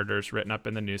real murders written up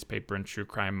in the newspaper and true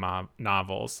crime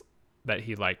novels that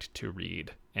he liked to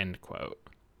read, end quote.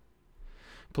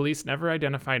 Police never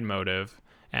identified motive,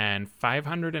 and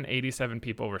 587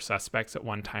 people were suspects at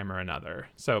one time or another.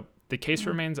 So the case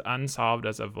remains unsolved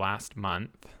as of last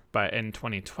month, but in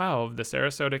 2012, the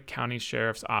Sarasota County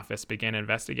Sheriff's Office began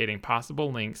investigating possible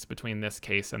links between this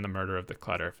case and the murder of the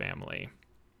Clutter family.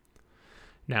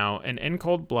 Now, in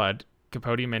Cold Blood,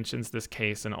 Capote mentions this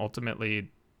case and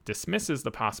ultimately dismisses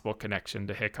the possible connection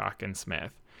to Hickok and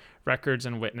Smith. Records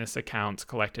and witness accounts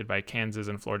collected by Kansas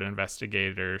and Florida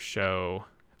investigators show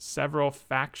several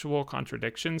factual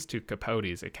contradictions to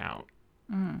Capote's account.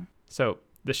 Mm. So,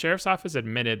 the sheriff's office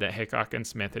admitted that Hickok and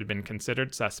Smith had been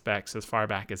considered suspects as far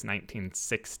back as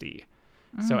 1960.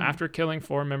 So after killing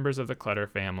 4 members of the Clutter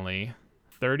family,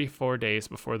 34 days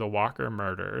before the Walker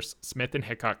murders, Smith and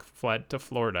Hickok fled to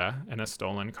Florida in a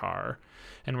stolen car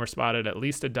and were spotted at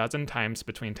least a dozen times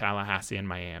between Tallahassee and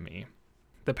Miami.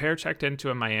 The pair checked into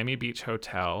a Miami Beach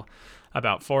hotel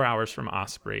about 4 hours from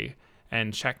Osprey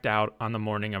and checked out on the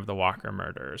morning of the Walker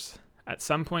murders. At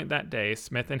some point that day,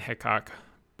 Smith and Hickok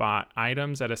bought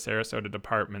items at a Sarasota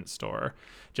department store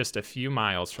just a few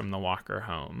miles from the Walker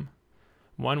home.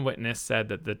 One witness said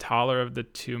that the taller of the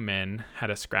two men had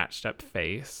a scratched up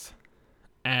face,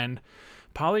 and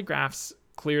polygraphs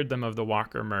cleared them of the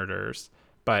Walker murders,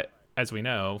 but as we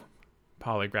know,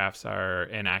 polygraphs are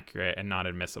inaccurate and not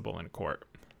admissible in court.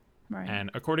 Right. And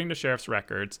according to sheriff's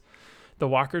records, the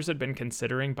Walkers had been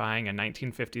considering buying a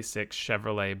 1956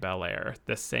 Chevrolet Bel Air,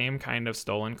 the same kind of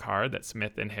stolen car that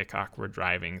Smith and Hickok were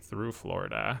driving through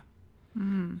Florida.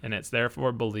 And it's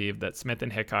therefore believed that Smith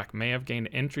and Hickok may have gained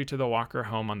entry to the Walker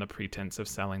home on the pretense of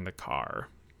selling the car.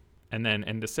 And then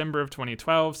in December of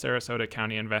 2012, Sarasota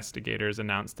County investigators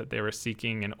announced that they were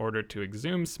seeking an order to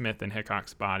exhume Smith and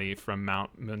Hickok's body from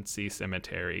Mount Muncie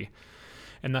Cemetery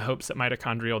in the hopes that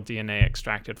mitochondrial DNA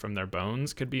extracted from their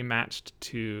bones could be matched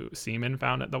to semen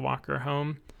found at the Walker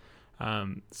home.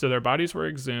 So their bodies were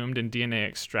exhumed and DNA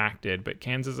extracted, but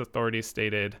Kansas authorities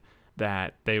stated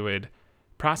that they would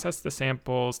process the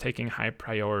samples, taking high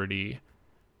priority,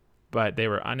 but they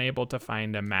were unable to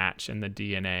find a match in the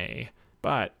DNA.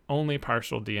 But only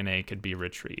partial DNA could be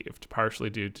retrieved,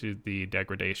 partially due to the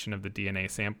degradation of the DNA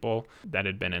sample that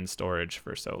had been in storage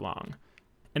for so long.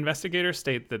 Investigators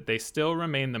state that they still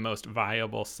remain the most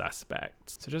viable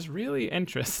suspects. So just really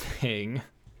interesting.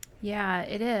 Yeah,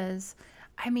 it is.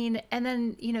 I mean, and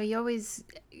then, you always,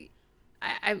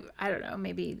 I don't know,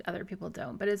 maybe other people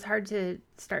don't, but it's hard to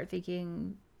start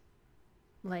thinking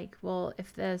like, well,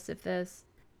 if this,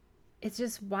 it's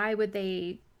just, why would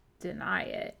they deny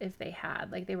it if they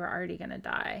had, like, they were already going to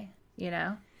die,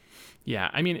 Yeah,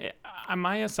 I mean,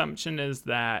 my assumption is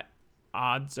that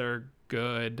odds are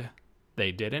good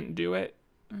they didn't do it.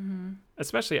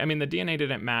 Especially, I mean, the DNA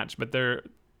didn't match, but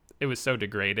it was so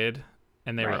degraded,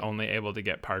 and they were only able to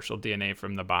get partial DNA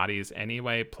from the bodies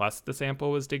anyway, plus the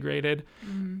sample was degraded.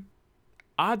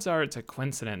 Odds are it's a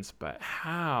coincidence, but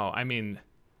how? I mean,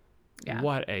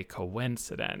 what a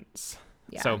coincidence.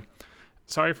 Yeah. So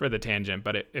sorry for the tangent,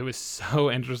 but it was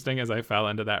so interesting as I fell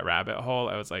into that rabbit hole.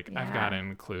 I was like, I've got to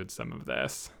include some of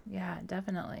this. Yeah,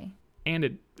 definitely. And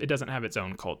it doesn't have its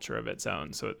own culture of its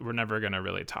own, so we're never going to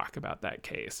really talk about that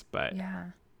case. But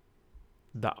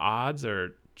the odds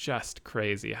are just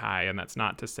crazy high, and that's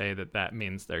not to say that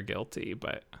means they're guilty,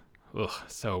 but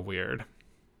so weird.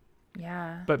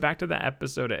 Yeah. But back to the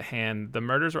episode at hand, the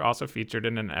murders were also featured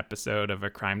in an episode of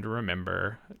A Crime to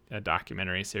Remember, a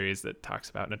documentary series that talks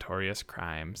about notorious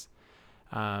crimes.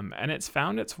 And it's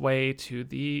found its way to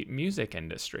the music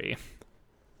industry.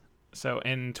 So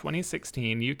in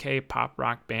 2016, UK pop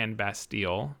rock band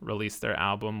Bastille released their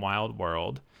album Wild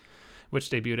World, which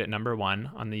debuted at number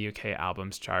 1 on the UK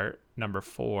albums chart, number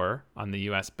 4 on the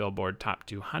US Billboard Top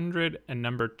 200, and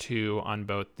number 2 on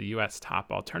both the US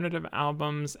Top Alternative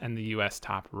Albums and the US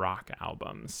Top Rock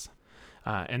Albums.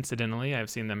 Incidentally, I've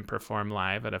seen them perform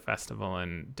live at a festival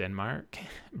in Denmark.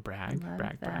 Brag.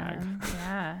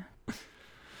 Yeah.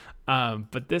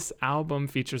 But this album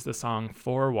features the song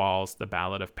Four Walls, the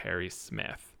Ballad of Perry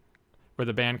Smith, where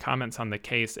the band comments on the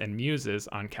case and muses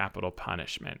on capital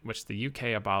punishment, which the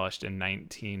UK abolished in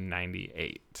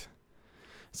 1998.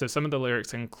 So some of the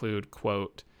lyrics include,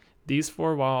 quote, "These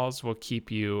four walls will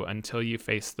keep you until you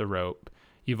face the rope.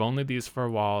 You've only these four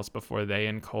walls before they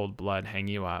in cold blood hang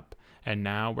you up. And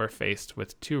now we're faced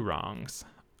with two wrongs.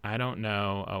 I don't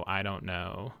know, oh, I don't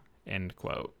know," end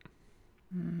quote.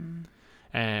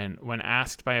 And when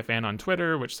asked by a fan on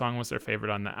Twitter which song was their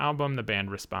favorite on the album, the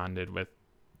band responded with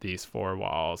 "These Four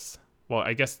Walls." Well,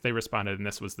 I guess they responded, and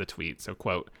this was the tweet. So,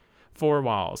 quote, "Four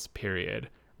walls, period.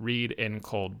 Read in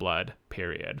cold blood,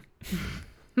 period."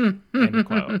 End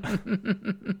quote.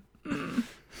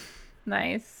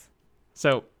 Nice.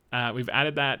 So we've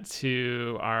added that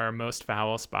to our Most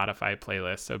Foul Spotify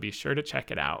playlist, so be sure to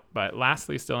check it out. But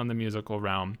lastly, still in the musical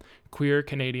realm, queer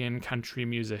Canadian country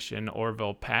musician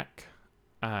Orville Peck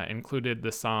included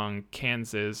the song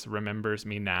 "Kansas Remembers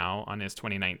Me Now" on his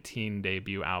 2019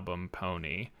 debut album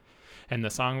Pony. And the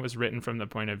song was written from the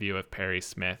point of view of Perry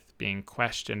Smith being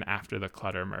questioned after the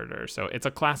Clutter murder. So it's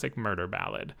a classic murder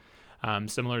ballad,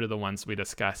 similar to the ones we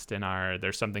discussed in our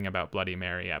There's Something About Bloody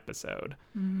Mary episode.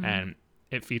 And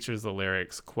it features the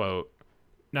lyrics, quote,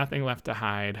 "Nothing left to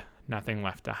hide, nothing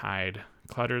left to hide.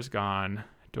 Clutter's gone.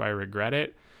 Do I regret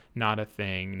it? Not a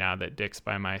thing now that Dick's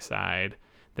by my side.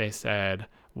 They said,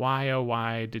 why, oh,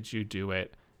 why did you do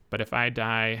it? But if I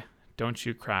die, Don't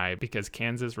you cry, because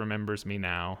Kansas remembers me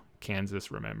now. Kansas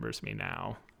remembers me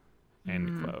now.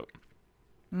 End quote.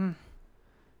 And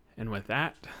with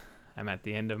that, I'm at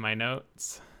the end of my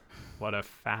notes. What a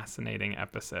fascinating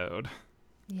episode.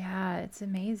 Yeah, it's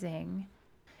amazing.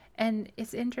 And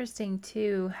it's interesting,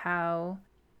 too, how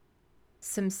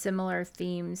some similar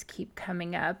themes keep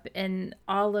coming up in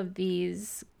all of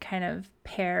these kind of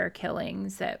pair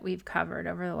killings that we've covered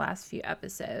over the last few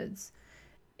episodes.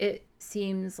 It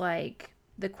seems like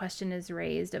the question is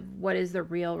raised of what is the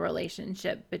real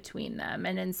relationship between them.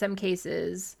 And in some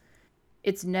cases,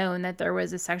 it's known that there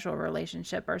was a sexual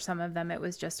relationship, or some of them it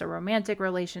was just a romantic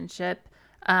relationship.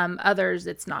 Others,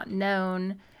 it's not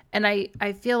known. And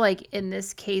I feel like in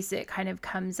this case, it kind of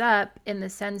comes up in the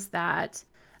sense that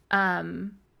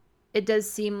it does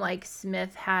seem like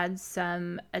Smith had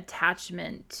some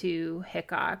attachment to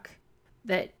Hickok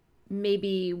that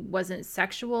maybe wasn't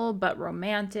sexual, but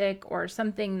romantic, or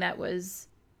something that was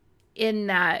in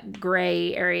that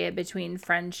gray area between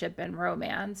friendship and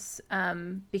romance,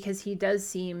 because he does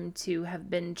seem to have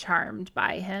been charmed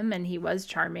by him, and he was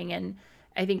charming. And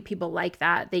I think people like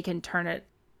that. They can turn it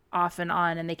off and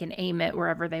on, and they can aim it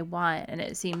wherever they want. And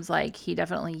it seems like he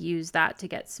definitely used that to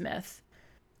get Smith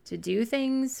to do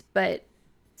things, but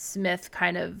Smith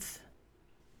kind of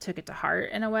took it to heart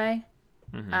in a way.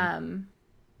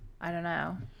 I don't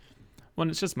know. Well,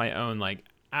 it's just my own, like,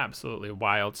 absolutely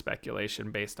wild speculation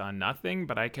based on nothing,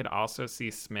 but I could also see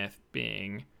Smith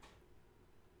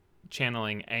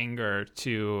channeling anger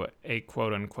to a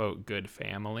quote-unquote good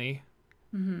family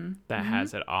that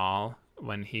has it all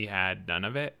when he had none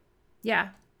of it. Yeah.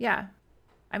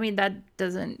 I mean, that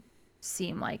doesn't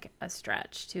seem like a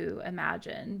stretch to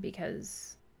imagine,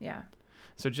 because, yeah.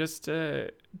 So just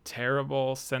a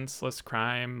terrible, senseless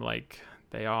crime like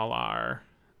they all are.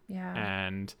 Yeah.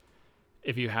 And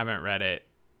if you haven't read it,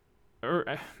 or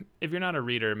if you're not a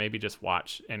reader, maybe just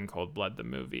watch In Cold Blood, the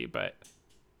movie, but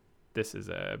this is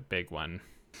a big one.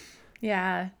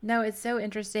 Yeah. No, it's so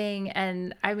interesting.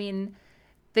 And I mean,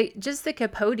 just the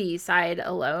Capote side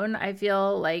alone, I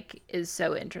feel like is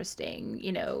so interesting.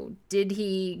 You know, did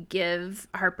he give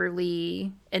Harper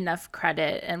Lee enough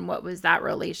credit, and what was that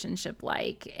relationship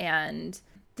like? And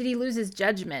did he lose his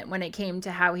judgment when it came to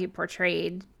how he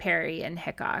portrayed Perry and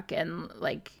Hickok? And,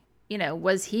 like, you know,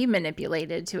 was he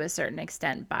manipulated to a certain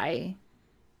extent by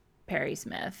Perry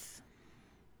Smith?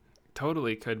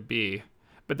 Totally could be.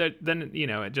 But then, you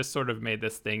know, it just sort of made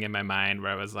this thing in my mind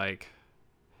where I was like,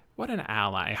 what an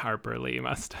ally Harper Lee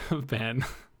must have been.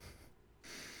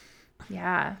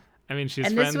 Yeah. I mean,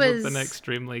 she's friends with an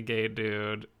extremely gay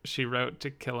dude. She wrote To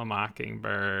Kill a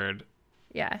Mockingbird.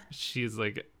 Yeah. She's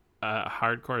like a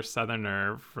hardcore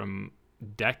Southerner from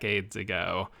decades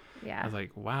ago. Yeah. I was like,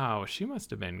 wow, she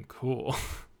must have been cool.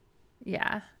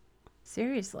 Yeah.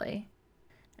 Seriously.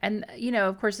 And, you know,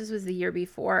 of course, this was the year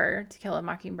before To Kill a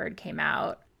Mockingbird came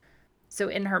out. So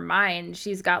in her mind,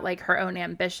 she's got like her own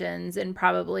ambitions, and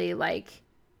probably like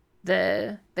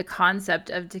the concept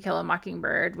of To Kill a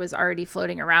Mockingbird was already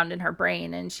floating around in her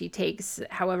brain, and she takes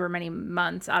however many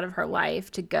months out of her life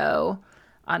to go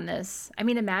on this. I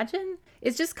mean, imagine.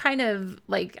 It's just kind of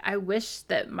like, I wish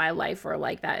that my life were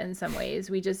like that in some ways.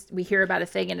 We hear about a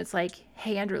thing and it's like,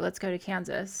 hey, Andrew, let's go to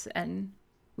Kansas. And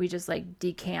we just like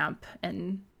decamp,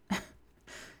 and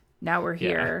now we're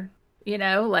here, you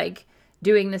know, like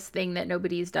doing this thing that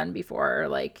nobody's done before, or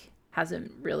like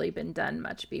hasn't really been done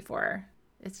much before.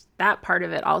 It's that part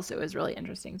of it also is really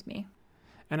interesting to me.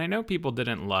 And I know people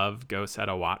didn't love Go Set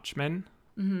a Watchman.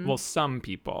 Well, some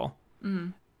people.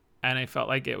 And I felt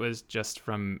like it was just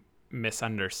from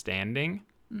misunderstanding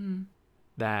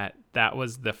that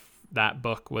that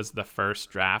book was the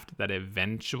first draft that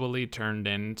eventually turned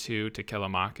into To Kill a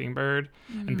Mockingbird.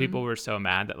 And people were so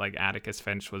mad that like Atticus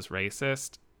Finch was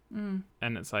racist. And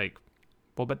it's like,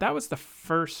 well, but that was the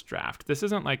first draft. This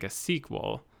isn't like a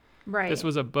sequel. Right. This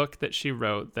was a book that she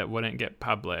wrote that wouldn't get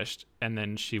published, and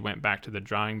then she went back to the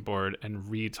drawing board and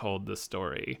retold the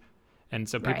story. And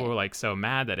so people were like so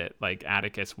mad that it, like,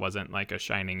 Atticus wasn't like a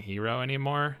shining hero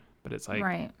anymore. But it's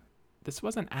like, this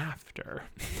wasn't after.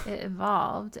 It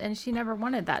evolved, and she never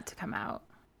wanted that to come out.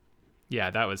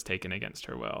 Yeah, that was taken against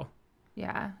her will.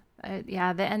 Yeah.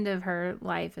 The end of her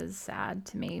life is sad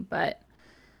to me, but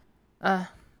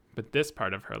But this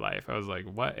part of her life, I was like,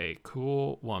 what a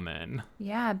cool woman.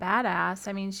 Yeah, badass.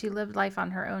 I mean, she lived life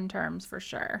on her own terms for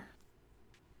sure.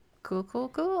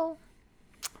 Cool.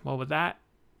 Well, with that,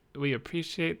 we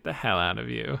appreciate the hell out of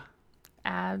you.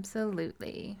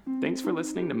 Absolutely. Thanks for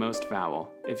listening to Most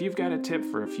Foul. If you've got a tip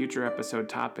for a future episode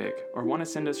topic, or want to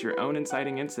send us your own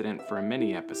inciting incident for a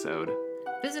mini episode,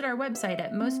 Visit our website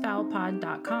at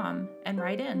mostfoulpod.com and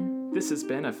write in. This has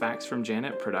been a Facts from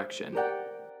Janet production.